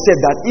ask yourself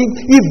that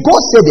if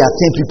God said there are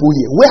 10 people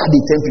here, where are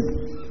the 10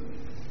 people?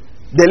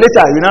 Then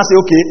later you now say,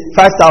 okay,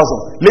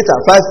 5,000. Later,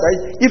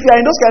 5,000. If you are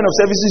in those kind of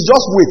services,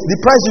 just wait. The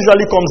price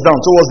usually comes down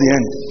towards the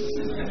end.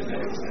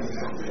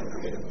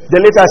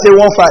 Then later I say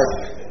 1,500.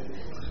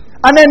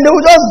 And then they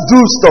will just do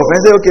stuff and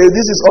say, okay,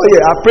 this is oil.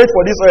 I prayed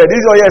for this oil.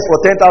 This oil is for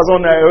 10,000.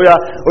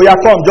 Oh yeah,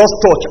 come, just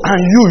touch. And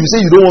you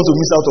say you don't want to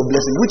miss out on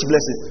blessing. Which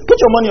blessing? Put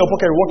your money in your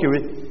pocket and walk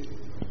away.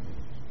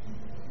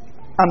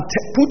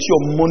 Put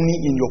your money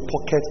in your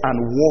pocket and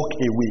walk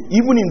away.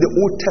 Even in the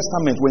Old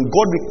Testament, when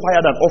God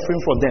required an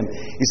offering from them,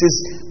 He says,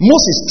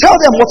 Moses, tell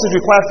them what is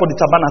required for the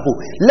tabernacle.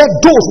 Let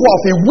those who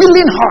have a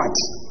willing heart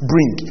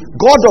bring.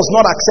 God does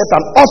not accept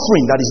an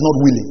offering that is not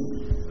willing.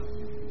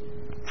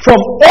 From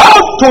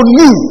old to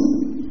new.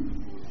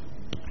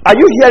 Are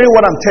you hearing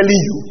what I'm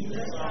telling you?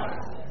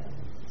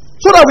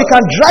 So that we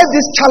can drive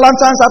these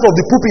charlatans out of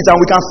the pulpit and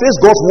we can face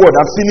God's word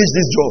and finish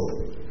this job.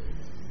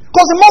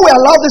 Because the more we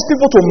allow these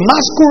people to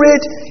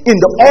masquerade in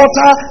the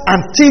altar and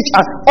teach,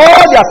 and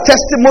all their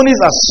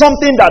testimonies are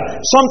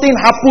something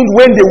happened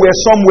when they were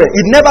somewhere.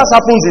 It never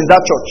happens in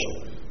that church.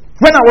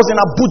 When I was in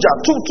Abuja,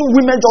 two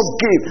women just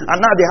gave and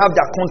now they have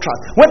their contract.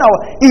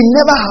 It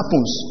never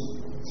happens.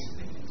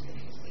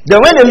 Then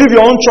when they leave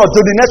your own church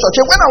to the next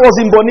church, when I was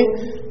in Bonny,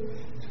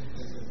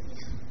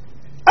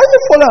 I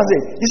just follow and say,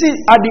 you see,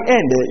 at the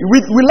end,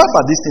 we laugh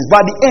at these things,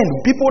 but at the end,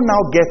 people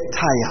now get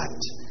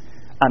tired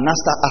and now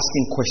start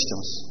asking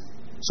questions.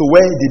 So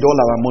where did all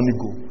our money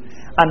go?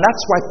 And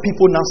that's why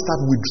people now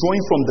start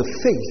withdrawing from the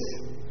faith.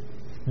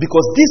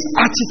 Because this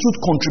attitude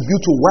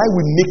contributes to why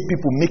we make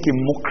people make a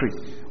mockery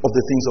of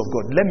the things of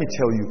God. Let me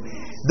tell you,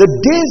 the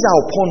days are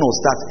upon us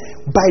that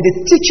by the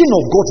teaching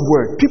of God's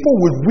word, people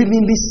will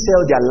willingly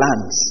sell their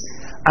lands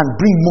and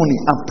bring money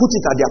and put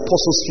it at the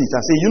apostles' feet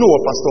and say, you know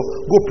what, pastor,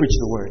 go preach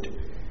the word.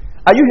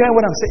 Are you hearing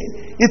what I'm saying?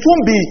 It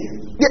won't be,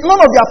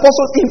 none of the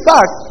apostles, in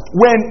fact,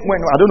 when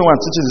I don't know why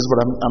I'm teaching this, but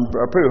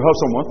I pray you help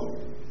someone.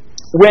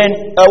 When,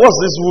 what's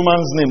this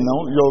woman's name now?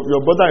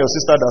 Your brother and your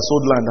sister that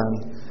sold land and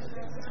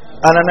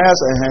Ananias,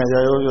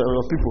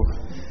 your people.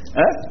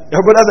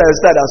 Your brothers and your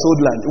sister that sold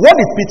land. What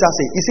did Peter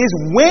say? He says,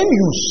 when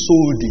you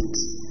sold it,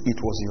 it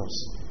was yours.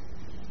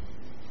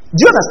 Do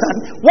you understand?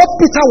 What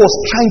Peter was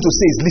trying to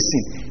say is,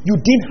 listen, you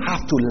didn't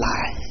have to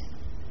lie.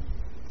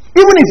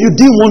 Even if you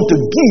didn't want to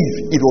give,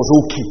 it was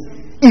okay.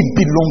 It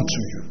belonged to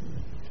you.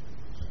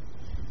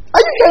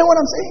 Are you hearing what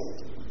I'm saying?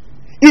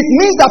 It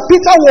means that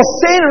Peter was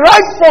saying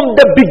right from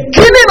the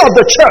beginning of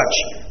the church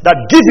that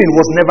giving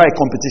was never a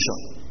competition.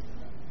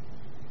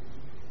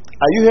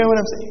 Are you hearing what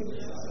I'm saying?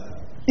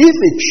 If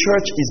a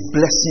church is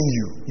blessing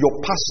you, your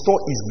pastor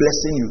is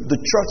blessing you, the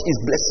church is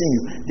blessing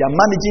you, they are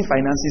managing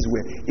finances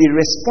well, a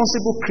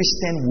responsible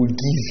Christian will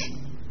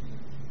give.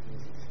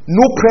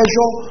 No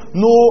pressure,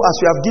 no, as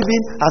you have given,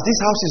 as this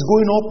house is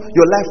going up,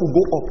 your life will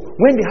go up.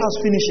 When the house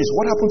finishes,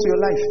 what happens to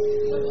your life?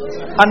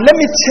 And let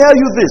me tell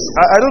you this,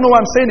 I don't know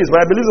why I'm saying this, but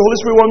I believe the Holy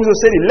Spirit wants me to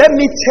say it. Let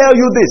me tell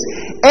you this,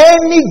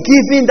 any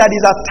giving that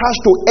is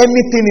attached to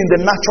anything in the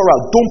natural,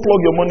 don't plug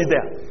your money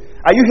there.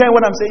 Are you hearing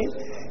what I'm saying?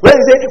 When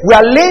they say, we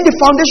are laying the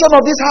foundation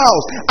of this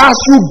house, as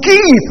you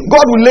give,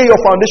 God will lay your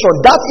foundation.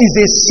 That is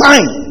a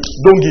sign.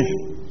 Don't give.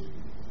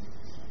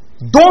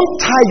 Don't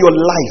tie your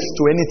life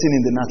to anything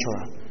in the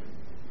natural.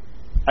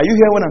 Are you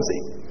hearing what I'm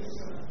saying?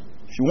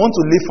 If you want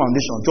to lay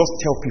foundation, just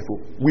tell people,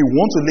 we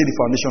want to lay the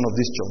foundation of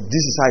this church.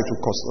 This is how it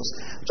will cost us.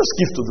 Just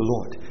give to the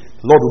Lord.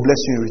 The Lord will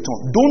bless you in return.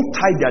 Don't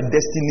tie their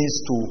destinies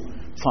to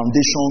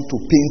foundation, to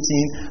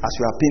painting. As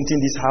you are painting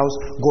this house,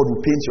 God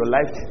will paint your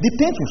life. The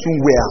paint will soon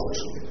wear out.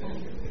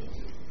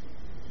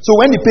 So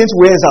when the paint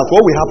wears out,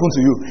 what will happen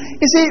to you?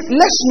 You see,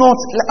 let's not,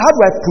 how do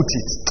I put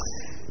it?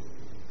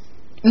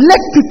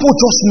 Let people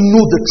just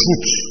know the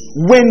truth.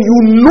 When you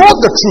know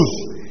the truth,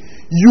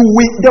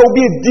 there will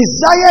be a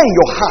desire in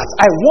your heart.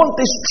 I want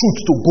this truth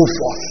to go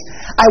forth.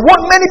 I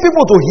want many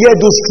people to hear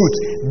those truths.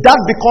 That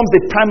becomes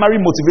the primary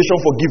motivation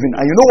for giving.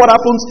 And you know what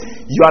happens?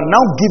 You are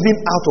now giving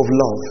out of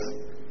love.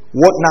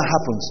 What now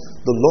happens?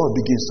 The Lord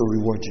begins to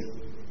reward you.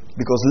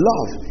 Because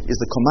love is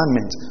the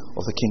commandment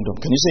of the kingdom.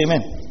 Can you say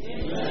amen?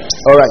 Amen.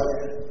 All right.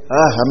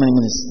 How many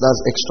minutes?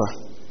 That's extra.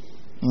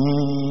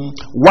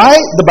 Why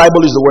the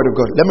Bible is the word of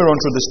God? Let me run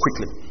through this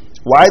quickly.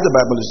 Why the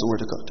Bible is the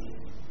word of God?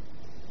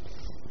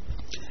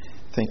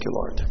 Thank you,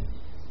 Lord.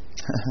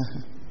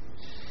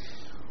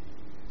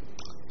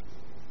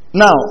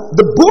 Now,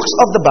 the books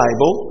of the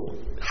Bible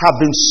have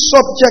been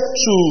subject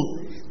to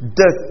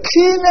the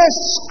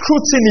keenest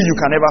scrutiny you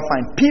can ever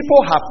find.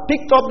 People have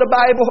picked up the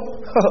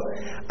Bible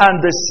and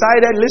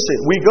decided, listen,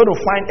 we're going to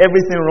find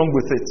everything wrong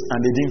with it. And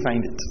they didn't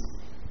find it.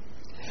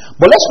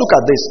 But let's look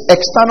at this.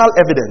 External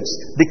evidence.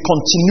 The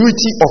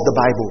continuity of the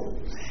Bible.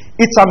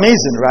 It's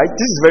amazing, right?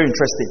 This is very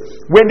interesting.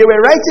 When they were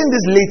writing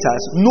these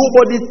letters,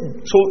 nobody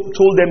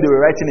told them they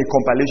were writing a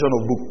compilation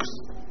of books.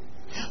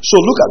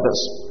 So look at this.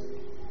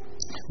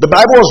 The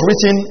Bible was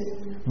written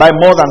by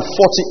more than 40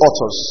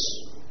 authors.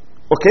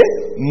 Okay?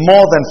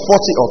 More than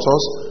 40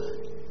 authors.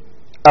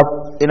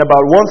 In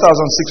about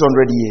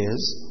 1,600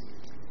 years.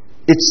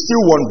 It's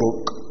still one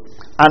book.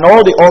 And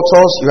all the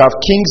authors, you have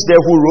kings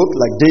there who wrote,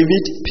 like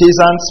David,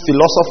 peasants,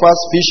 philosophers,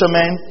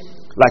 fishermen,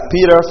 like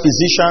Peter,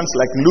 physicians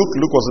like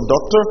Luke was a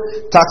doctor,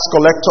 tax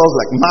collectors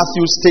like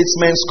Matthew,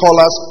 statesmen,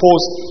 scholars,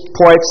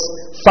 poets,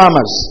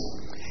 farmers.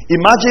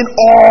 Imagine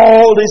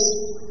all these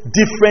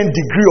different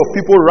degree of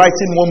people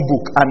writing one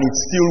book, and it's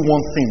still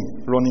one theme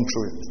running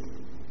through it.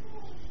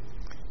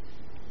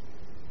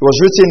 It was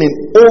written in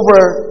over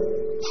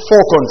 4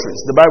 countries.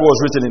 The Bible was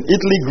written in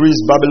Italy,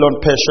 Greece, Babylon,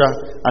 Persia,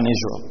 and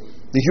Israel.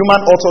 The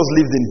human authors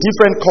lived in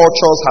different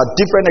cultures, had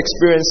different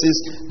experiences.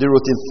 They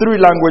wrote in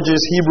 3 languages,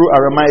 Hebrew,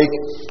 Aramaic,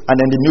 and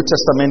in the New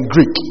Testament,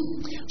 Greek.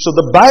 So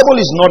the Bible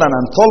is not an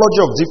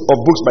anthology of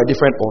books by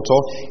different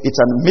authors. It's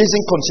an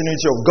amazing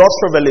continuity of God's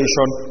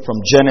revelation from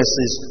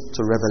Genesis to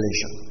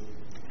Revelation.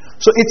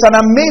 So it's an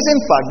amazing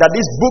fact that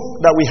this book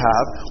that we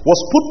have was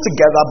put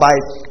together by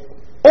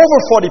over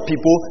 40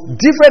 people,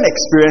 different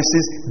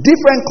experiences,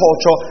 different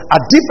culture,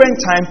 at different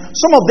time,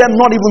 some of them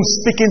not even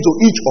speaking to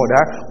each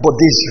other, but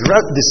they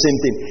read the same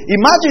thing.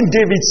 Imagine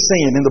David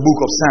saying in the book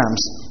of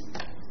Psalms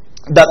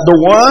that the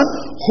one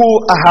who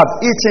I have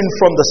eaten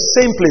from the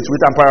same plate,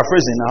 which I'm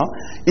paraphrasing now,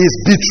 is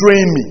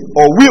betraying me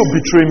or will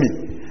betray me.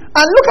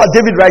 And look at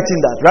David writing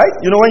that, right?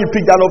 You know, when you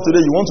pick that up today,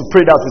 you want to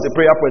pray that with a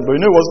prayer point, but you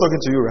know he was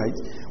talking to you, right?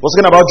 He was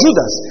talking about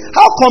Judas.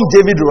 How come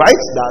David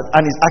writes that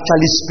and is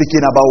actually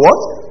speaking about what?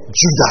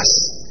 Judas.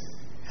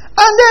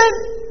 And then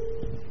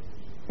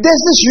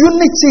there's this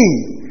unity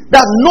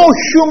that no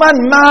human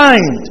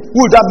mind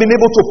would have been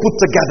able to put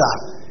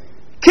together.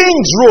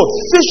 Kings wrote,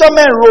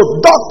 fishermen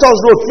wrote, doctors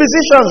wrote,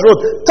 physicians wrote,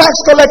 tax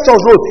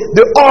collectors wrote.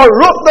 They all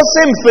wrote the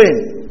same thing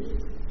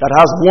that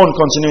has one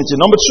continuity.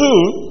 Number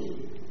 2,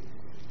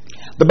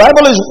 the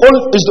Bible is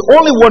the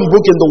only one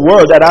book in the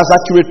world that has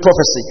accurate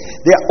prophecy.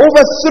 There are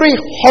over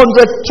 300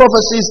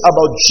 prophecies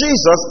about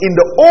Jesus in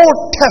the Old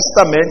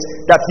Testament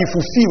that he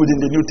fulfilled in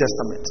the New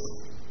Testament.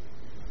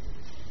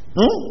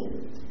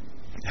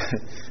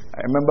 I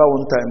remember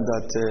one time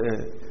that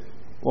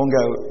one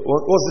guy,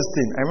 what's this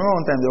thing? I remember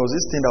one time there was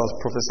this thing that was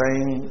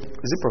prophesying,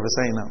 is it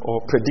prophesying now? Or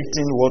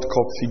predicting World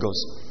Cup figures.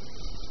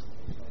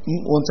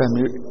 One time,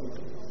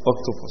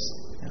 octopus.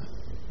 Yeah.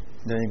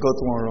 Then he got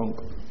one wrong.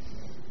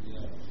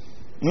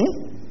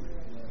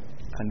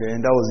 And then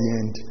that was the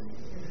end.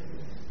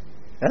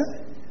 Eh?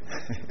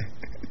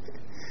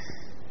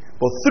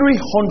 But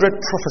 300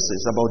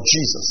 prophecies about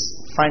Jesus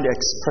find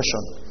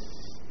expression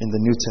in the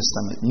New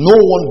Testament. No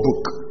one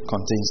book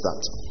contains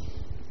that.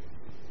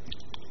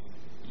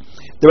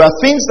 There are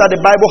things that the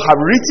Bible have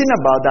written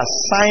about that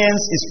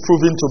science is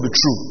proven to be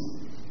true.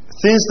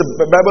 Things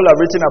the Bible have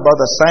written about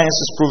that science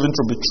is proven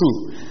to be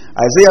true.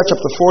 Isaiah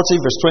chapter 40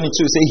 verse 22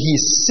 says, he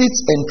sits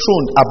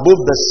enthroned above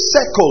the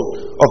circle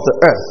of the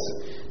earth.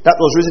 That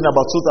was written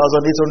about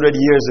 2,800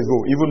 years ago,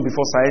 even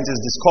before scientists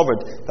discovered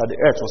that the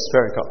earth was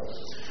spherical.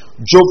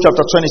 Job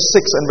chapter 26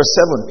 and verse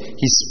 7,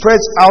 he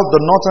spreads out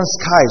the northern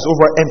skies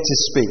over empty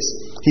space.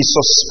 He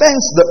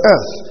suspends the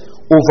earth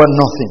over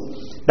nothing.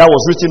 That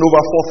was written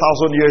over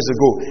 4,000 years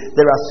ago.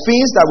 There are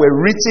things that were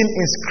written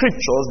in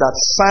scriptures that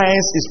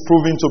science is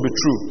proving to be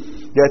true.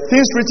 There are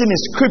things written in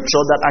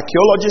scripture that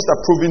archaeologists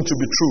are proving to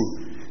be true.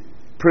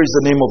 Praise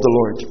the name of the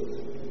Lord.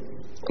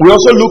 We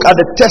also look at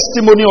the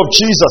testimony of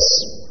Jesus.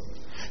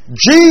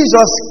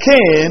 Jesus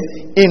came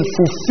in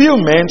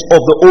fulfillment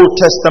of the Old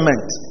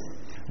Testament.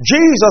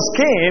 Jesus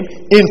came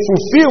in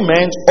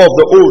fulfillment of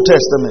the Old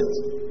Testament.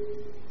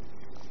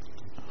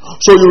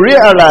 So you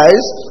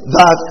realize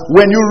that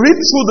when you read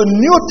through the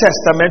New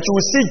Testament, you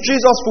will see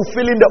Jesus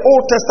fulfilling the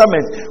Old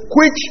Testament,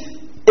 which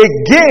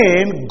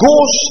again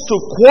goes to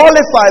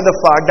qualify the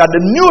fact that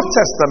the New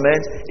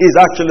Testament is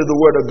actually the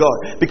Word of God.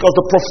 Because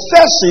the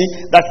prophecy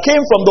that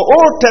came from the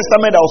Old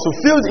Testament that was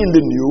fulfilled in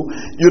the New,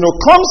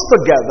 comes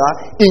together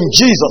in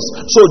Jesus.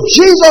 So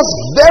Jesus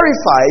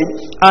verified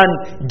and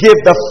gave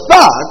the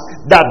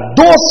fact that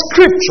those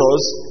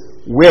scriptures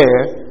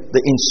were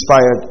the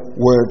inspired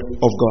Word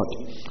of God.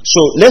 So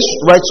let's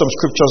write some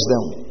scriptures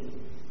down.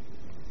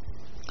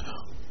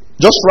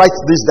 Just write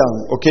this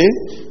down, okay?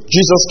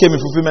 Jesus came in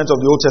fulfillment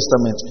of the Old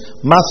Testament.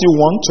 Matthew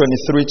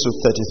 1:23 to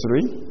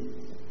 33.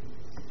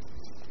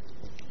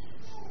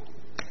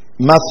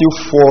 Matthew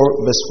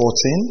 4 verse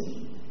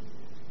 14.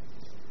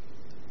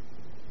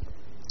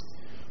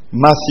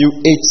 Matthew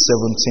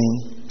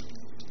 8:17.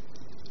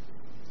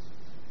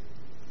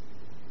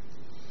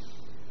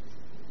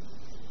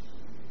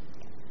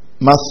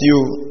 Matthew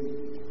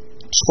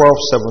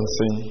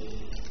 12:17.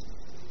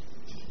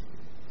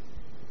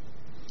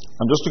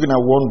 I'm just looking at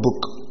one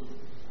book.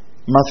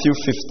 Matthew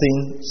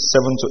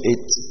 15:7 to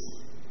 8.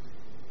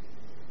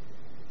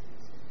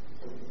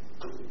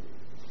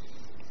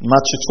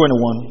 Matthew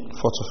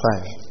 21:4 to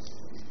 5.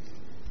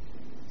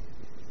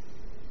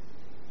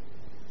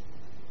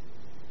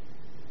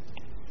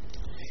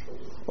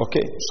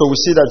 Okay, so we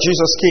see that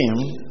Jesus came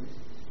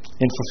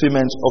in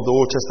fulfillment of the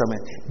Old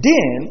Testament.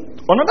 Then,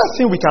 another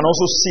thing we can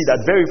also see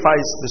that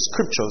verifies the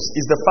scriptures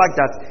is the fact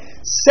that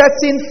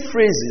certain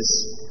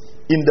phrases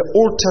in the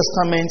Old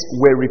Testament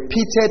were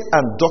repeated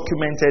and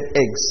documented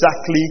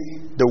exactly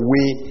the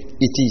way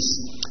it is.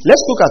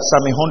 Let's look at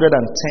Psalm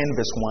 110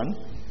 verse 1.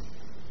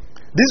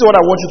 This is what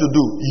I want you to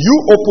do. You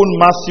open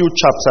Matthew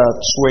chapter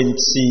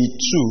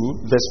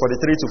 22 verse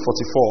 43 to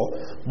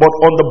 44, but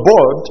on the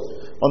board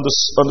on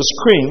the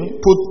screen,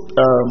 put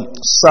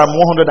Psalm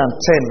 110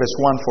 verse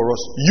 1 for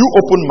us. You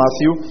open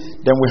Matthew,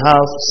 then we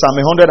have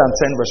Psalm 110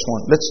 verse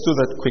 1. Let's do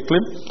that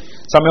quickly.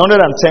 Psalm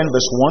 110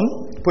 verse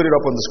 1. Put it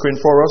up on the screen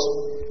for us.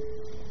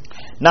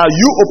 Now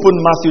you open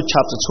Matthew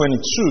chapter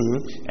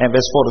 22 and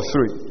verse 4 to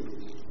 3.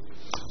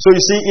 So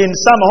you see, in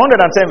Psalm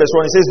 110 verse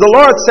 1, it says, "The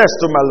Lord says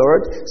to my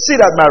Lord, sit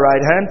at my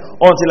right hand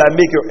until I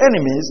make your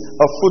enemies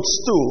a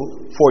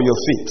footstool for your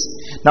feet."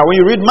 Now when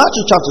you read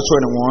Matthew chapter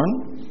 22,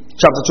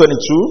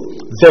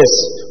 verse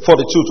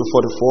 42 to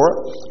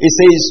 44, it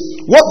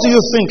says, "What do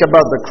you think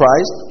about the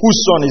Christ? Whose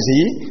son is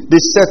he?" They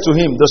said to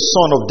him, "The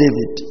son of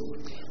David."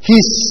 He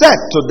said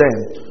to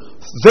them,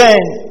 "Then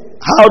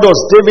how does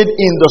David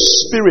in the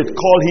spirit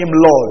call him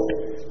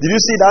Lord?" Did you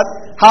see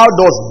that? How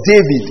does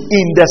David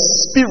in the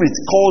spirit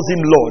calls him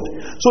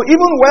Lord? So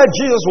even where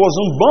Jesus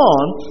wasn't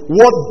born,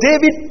 what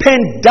David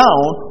penned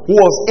down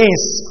was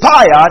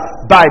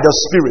inspired by the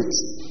Spirit.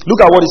 Look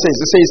at what it says.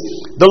 It says,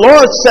 "The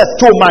Lord said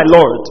to my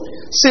Lord,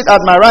 sit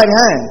at my right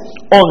hand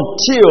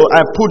until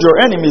I put your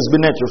enemies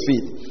beneath your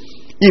feet."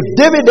 If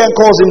David then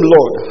calls him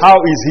Lord, how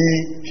is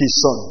he his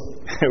son?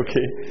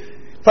 Okay.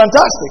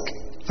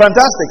 Fantastic.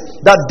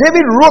 That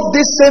David wrote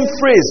this same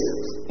phrase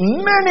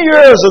many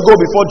years ago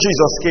before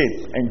Jesus came.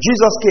 And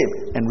Jesus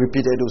came and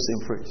repeated those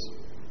same phrases.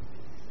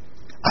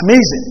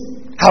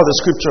 Amazing how the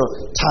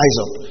scripture ties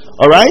up.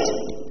 Alright?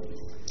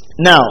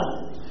 Now,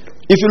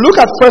 if you look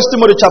at 1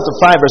 Timothy chapter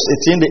 5 verse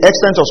 18, the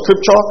extent of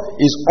scripture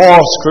is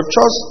all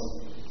scriptures.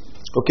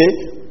 Okay?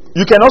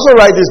 You can also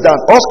write this down.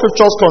 All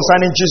scriptures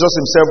concerning Jesus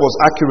himself was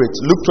accurate.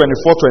 Luke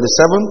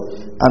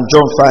 24:27 and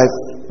John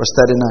 5 verse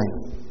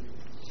 39.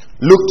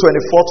 Luke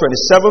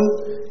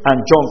 24:27 and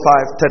John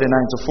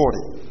 5:39 to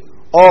 40.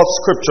 All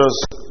scriptures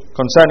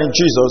concerning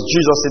Jesus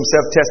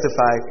himself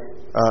testified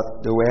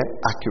they were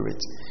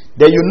accurate.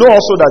 Then you know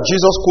also that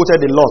Jesus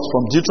quoted a lot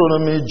from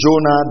Deuteronomy,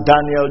 Jonah,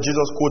 Daniel.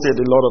 Jesus quoted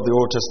a lot of the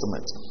Old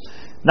Testament.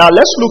 Now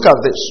let's look at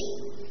this.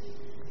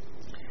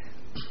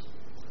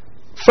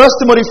 1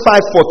 Timothy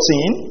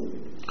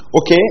 5:14,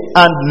 okay,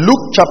 and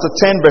Luke chapter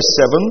 10 verse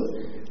 7,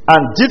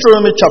 and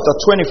Deuteronomy chapter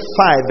 25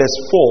 verse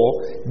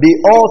 4, they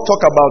all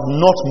talk about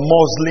not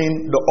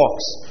muzzling the ox.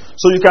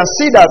 So you can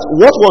see that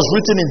what was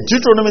written in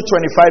Deuteronomy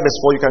 25 verse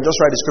 4, you can just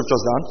write the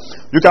scriptures down.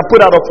 You can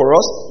put that up for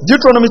us.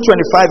 Deuteronomy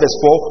 25 verse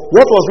 4,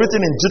 what was written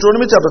in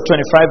Deuteronomy chapter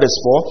 25 verse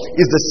 4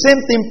 is the same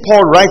thing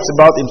Paul writes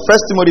about in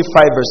 1 Timothy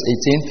 5 verse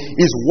 18,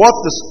 is what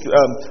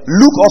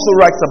Luke also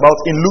writes about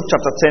in Luke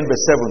chapter 10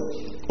 verse 7.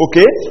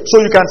 Okay?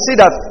 So you can see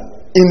that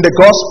in the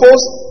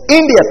Gospels,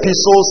 in the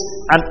epistles,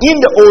 and in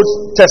the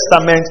Old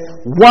Testament,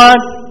 one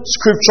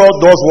scripture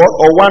does what?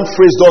 Or one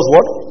phrase does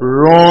what?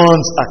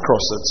 Runs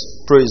across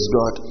it. Praise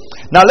God.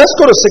 Now let's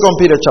go to 2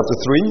 Peter chapter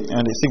 3,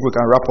 and I think we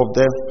can wrap up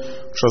there.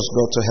 Trust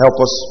God to help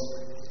us.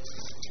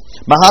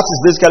 My heart is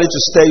basically to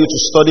stir you to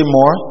study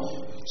more.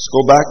 Let's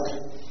go back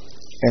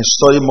and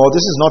study more.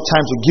 This is not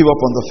time to give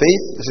up on the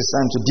faith. This is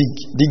time to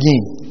dig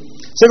in.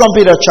 2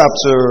 Peter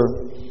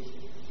chapter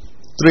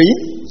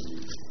 3,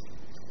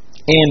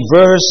 in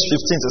verse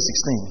 15 to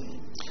 16.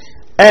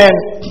 And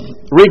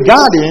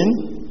regarding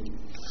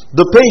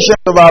the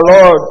patience of our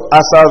Lord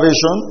our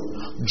salvation,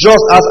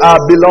 just as our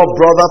beloved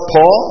brother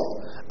Paul,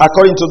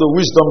 according to the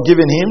wisdom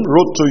given him,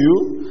 wrote to you,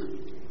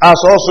 as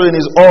also in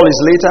all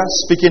his letters,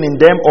 speaking in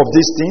them of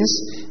these things,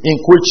 in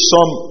which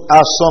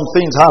some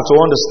things hard to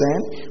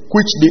understand,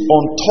 which the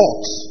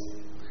untaught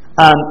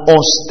and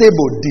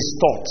unstable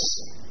distort.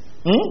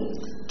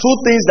 Two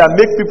things that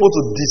make people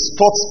to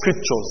distort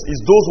scriptures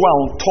is those who are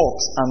untaught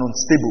and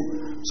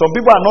unstable. Some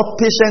people are not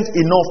patient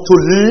enough to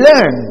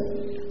learn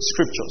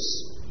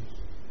scriptures.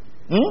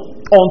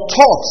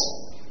 Untaught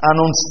and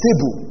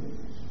unstable.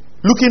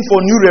 Looking for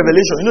new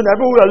revelation. You know, there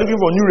are people who are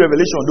looking for new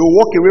revelation. They will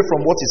walk away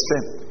from what is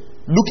firm.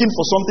 Looking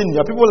for something.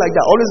 There are people like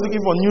that, always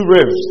looking for new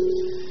revs.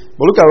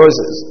 But look at what it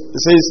says.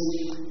 It says,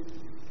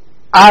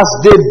 as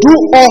they do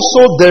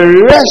also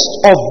the rest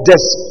of the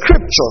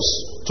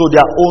scriptures to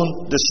their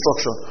own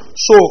destruction.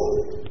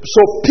 So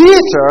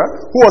Peter,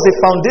 who was a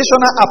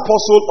foundational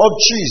apostle of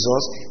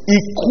Jesus,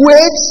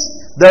 equates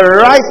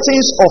the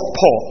writings of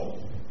Paul,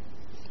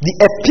 the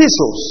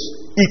epistles,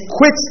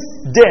 equates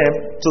them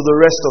to the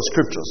rest of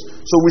scriptures.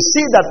 So we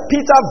see that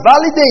Peter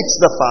validates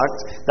the fact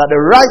that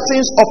the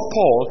writings of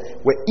Paul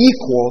were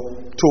equal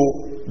to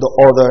the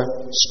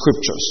other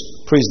scriptures.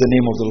 Praise the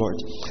name of the Lord.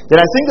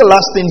 Then I think the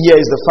last thing here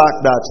is the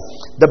fact that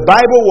the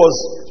Bible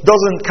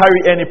doesn't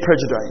carry any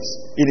prejudice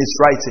in its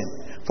writing.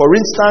 For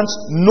instance,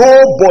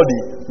 nobody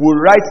will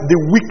write the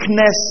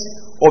weakness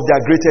of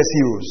their greatest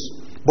heroes.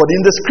 But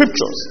in the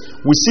scriptures,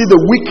 we see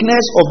the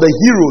weakness of the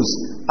heroes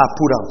are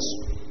put out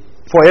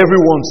for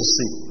everyone to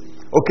see.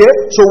 Okay?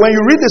 So when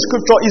you read the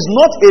scripture, it's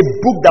not a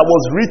book that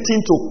was written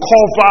to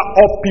cover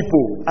up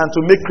people and to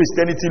make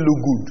Christianity look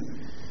good.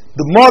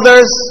 The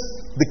murders,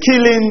 the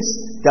killings,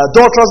 the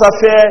adulterous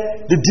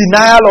affair, the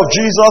denial of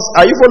Jesus.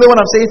 Are you following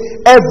what I'm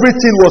saying?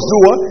 Everything was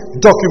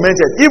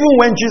documented. Even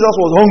when Jesus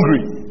was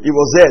hungry, it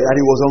was there that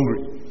he was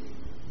hungry.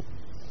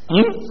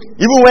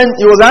 Even when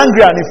he was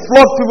angry and he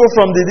flogged people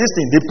from this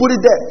thing, they put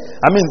it there.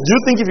 I mean, do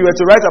you think if you were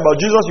to write about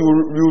Jesus,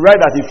 you write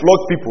that he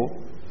flogged people?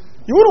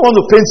 You wouldn't want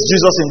to paint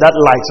Jesus in that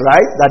light,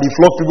 right? That he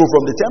flogged people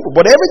from the temple.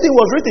 But everything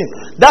was written.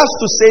 That's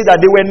to say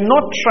that they were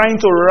not trying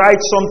to write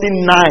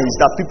something nice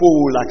that people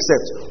will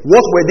accept.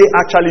 What were they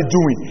actually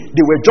doing?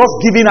 They were just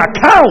giving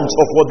accounts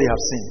of what they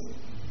have seen.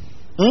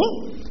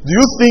 Do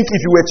you think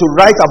if you were to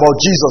write about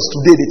Jesus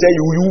today, they tell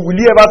you, will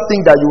you ever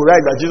think that you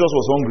write that Jesus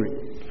was hungry?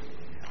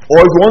 Or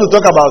if you want to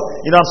talk about,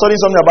 I'm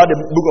studying something about the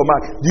book of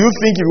Mark. Do you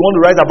think if you want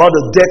to write about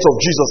the death of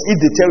Jesus, if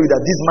they tell you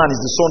that this man is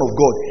the Son of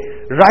God,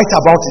 write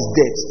about his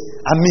death?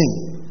 I mean,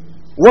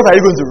 what are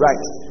you going to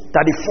write?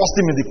 That they forced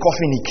him in the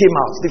coffin, he came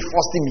out. They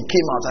forced him, he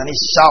came out, and he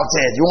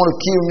shouted, "You want to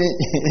kill me?"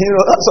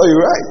 That's all you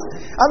write.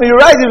 I mean, you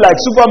write it like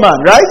Superman,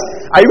 right?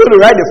 Are you going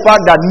to write the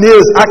fact that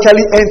nails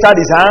actually entered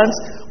his hands?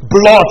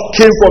 Blood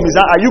came from his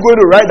hand. Are you going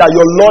to write that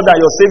your Lord and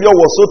your Savior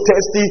was so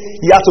thirsty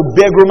he had to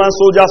beg Roman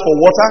soldiers for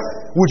water?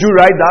 Would you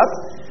write that?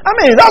 I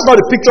mean, that's not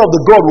the picture of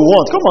the God we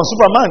want. Come on,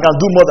 Superman can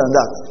do more than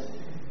that.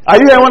 Are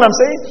you hearing what I'm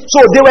saying?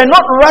 So they were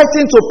not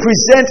writing to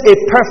present a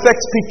perfect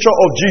picture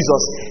of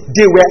Jesus.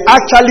 They were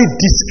actually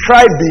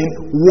describing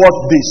what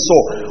they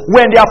saw.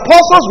 When the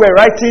apostles were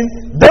writing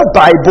the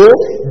Bible,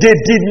 they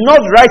did not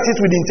write it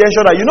with the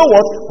intention that, you know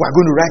what, we're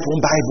going to write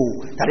one Bible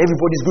that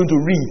everybody's going to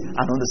read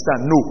and understand.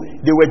 No,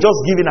 they were just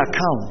giving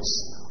accounts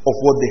of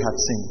what they had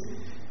seen.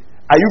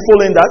 Are you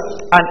following that?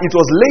 And it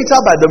was later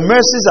by the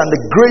mercies and the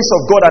grace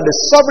of God and the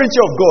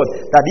sovereignty of God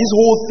that this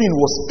whole thing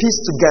was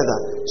pieced together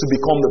to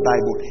become the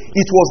Bible.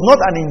 It was not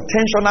an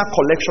intentional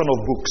collection of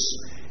books.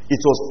 It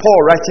was Paul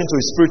writing to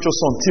his spiritual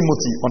son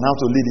Timothy on how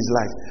to lead his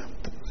life.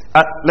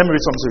 Let me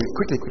read something to you.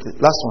 Quickly.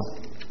 Last one.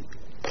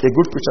 A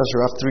good preacher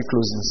should have 3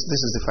 closings.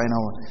 This is the final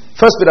one.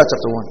 1 Peter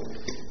chapter 1.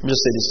 Let me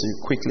just say this to you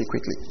quickly. 1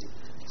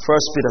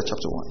 Peter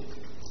chapter 1.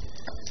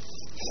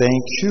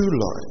 Thank you,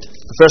 Lord.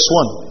 Verse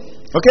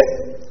 1.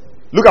 Okay?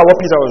 Look at what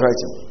Peter was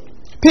writing.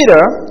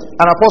 Peter,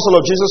 an apostle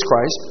of Jesus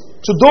Christ,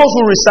 to those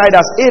who reside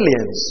as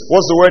aliens.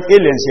 What's the word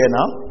aliens here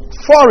now?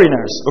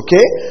 Foreigners,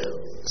 okay?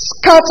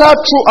 Scattered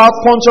throughout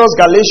Pontus,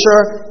 Galatia,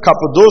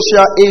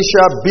 Cappadocia,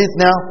 Asia,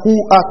 Bithynia, who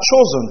are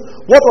chosen.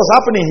 What was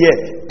happening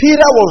here?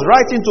 Peter was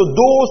writing to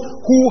those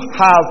who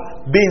have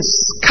been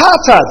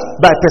scattered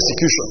by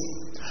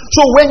persecution.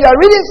 So when you are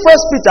reading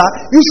 1 Peter,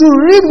 you should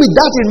read with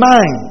that in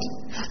mind.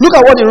 Look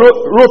at what he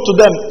wrote to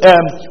them,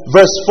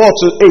 verse 4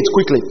 to 8,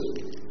 quickly.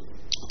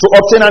 To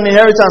obtain an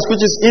inheritance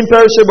which is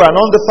imperishable and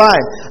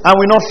undefiled, and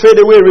will not fade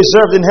away,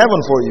 reserved in heaven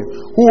for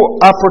you, who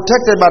are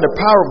protected by the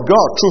power of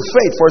God through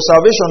faith for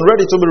salvation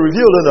ready to be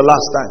revealed in the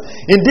last time.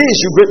 In this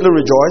you greatly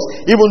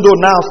rejoice, even though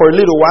now for a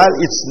little while,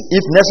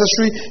 if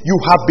necessary, you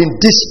have been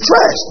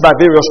distressed by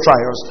various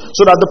trials,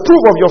 so that the proof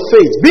of your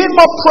faith, being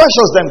more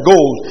precious than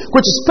gold,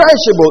 which is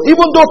perishable,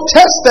 even though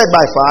tested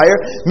by fire,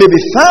 may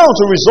be found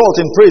to result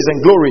in praise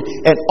and glory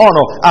and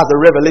honor at the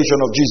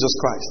revelation of Jesus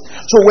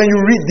Christ. So when you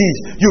read this,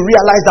 you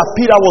realize that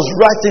Peter was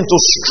writing to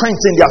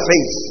strengthen their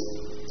faith.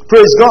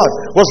 Praise God.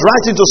 Was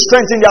writing to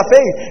strengthen their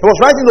faith. He was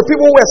writing to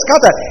people who were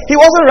scattered. He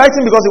wasn't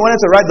writing because he wanted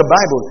to write the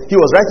Bible. He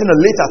was writing a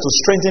letter to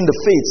strengthen the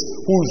faith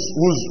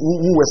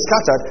who were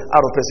scattered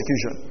out of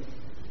persecution.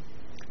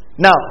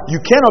 Now, you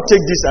cannot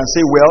take this and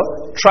say,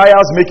 well,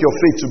 trials make your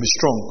faith to be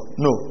strong.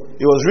 No.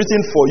 It was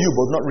written for you,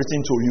 but not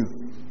written to you.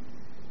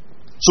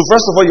 So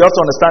first of all, you have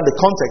to understand the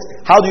context.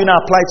 How do you now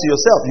apply it to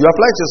yourself? You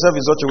apply it to yourself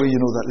in such a way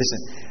you know that,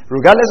 listen,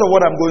 regardless of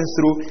what I'm going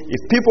through, if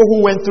people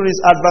who went through this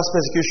adverse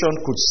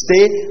persecution could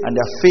stay and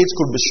their faith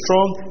could be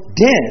strong,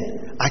 then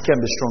I can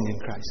be strong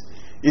in Christ.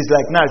 It's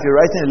like now, if you're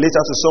writing a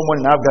letter to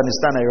someone in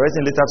Afghanistan and you're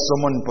writing a letter to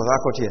someone in Port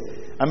Harcourt here,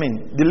 I mean,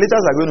 the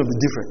letters are going to be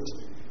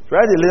different.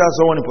 Write a letter to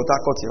someone in Port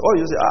Harcourt here. Oh,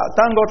 you say,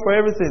 thank God for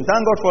everything.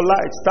 Thank God for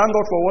lights. Thank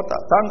God for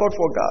water. Thank God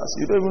for gas.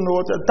 You don't even know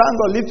what. Thank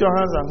God. Lift your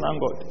hands and thank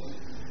God.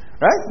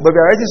 Right? But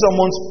if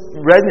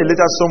you're writing a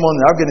letter to someone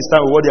in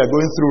Afghanistan with what they are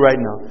going through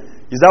right now,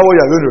 is that what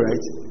you're going to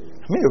write?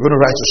 I mean, you're going to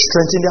write to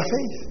strengthen their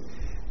faith.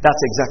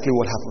 That's exactly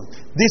what happened.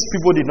 These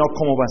people did not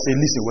come up and say,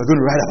 listen, we're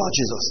going to write about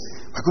Jesus.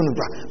 We're going to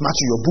write,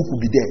 Matthew, your book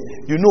will be there.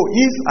 You know,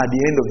 if at the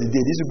end of the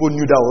day, these people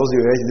knew that was the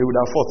writing, they would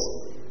have fought.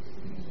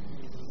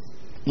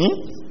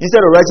 Instead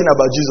of writing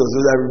about Jesus, they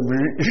would have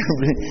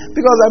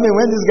because, I mean,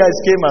 when these guys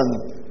came and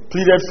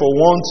pleaded for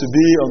one to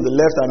be on the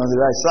left and on the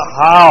right, so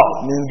how?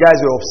 I mean, guys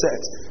were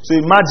upset. So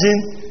imagine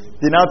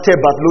they now tell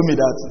Bartholomew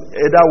that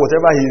either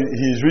whatever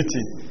he's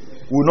written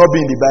will not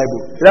be in the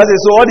Bible. That's it.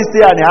 So all these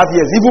 3.5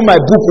 years, even my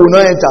book will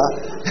not enter.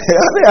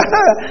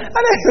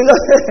 And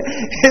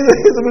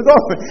it's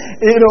become,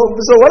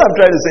 so what I'm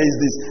trying to say is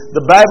this.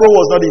 The Bible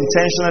was not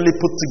intentionally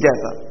put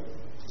together.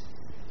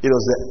 It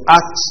was the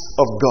acts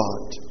of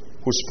God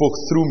who spoke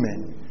through men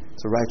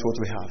to write what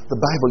we have. The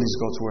Bible is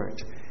God's word.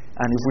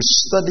 And if we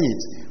study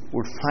it,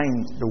 we'll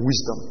find the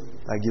wisdom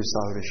that gives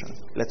salvation.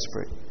 Let's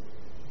pray.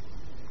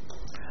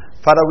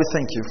 Father, we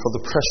thank you for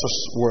the precious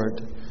word.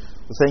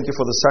 We thank you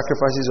for the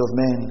sacrifices of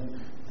men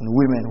and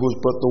women who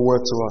brought the word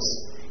to us,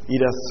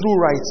 either through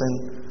writing,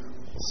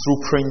 through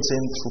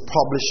printing, through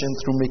publishing,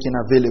 through making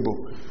available.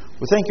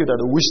 We thank you that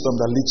the wisdom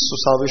that leads to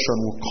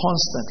salvation will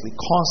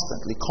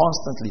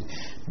constantly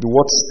be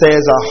what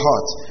stirs our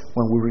hearts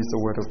when we read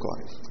the Word of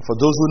God. For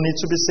those who need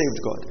to be saved,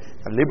 God,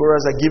 that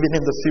laborers are given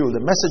in the field,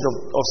 the message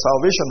of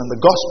salvation and the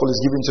gospel is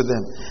given to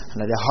them,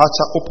 and that their hearts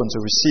are open to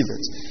receive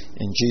it.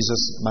 In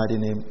Jesus' mighty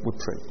name we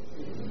pray.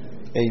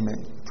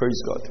 Amen.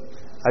 Praise God.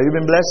 Have you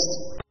been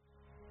blessed?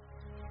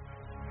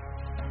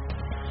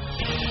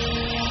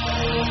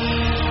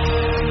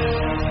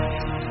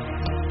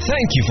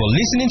 Thank you for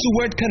listening to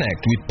Word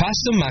Connect with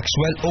Pastor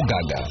Maxwell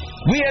Ogaga.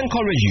 We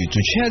encourage you to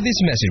share this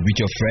message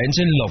with your friends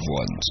and loved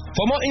ones.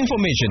 For more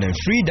information and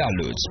free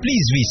downloads,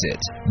 please visit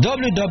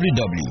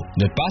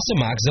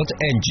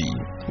www.pastormax.ng.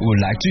 We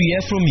would like to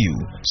hear from you.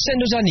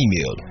 Send us an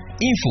email,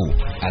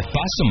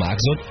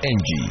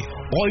 info@pastormax.ng,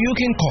 or you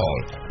can call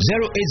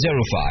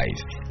 0805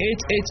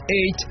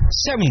 888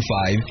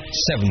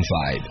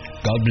 7575.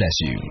 God bless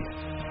you.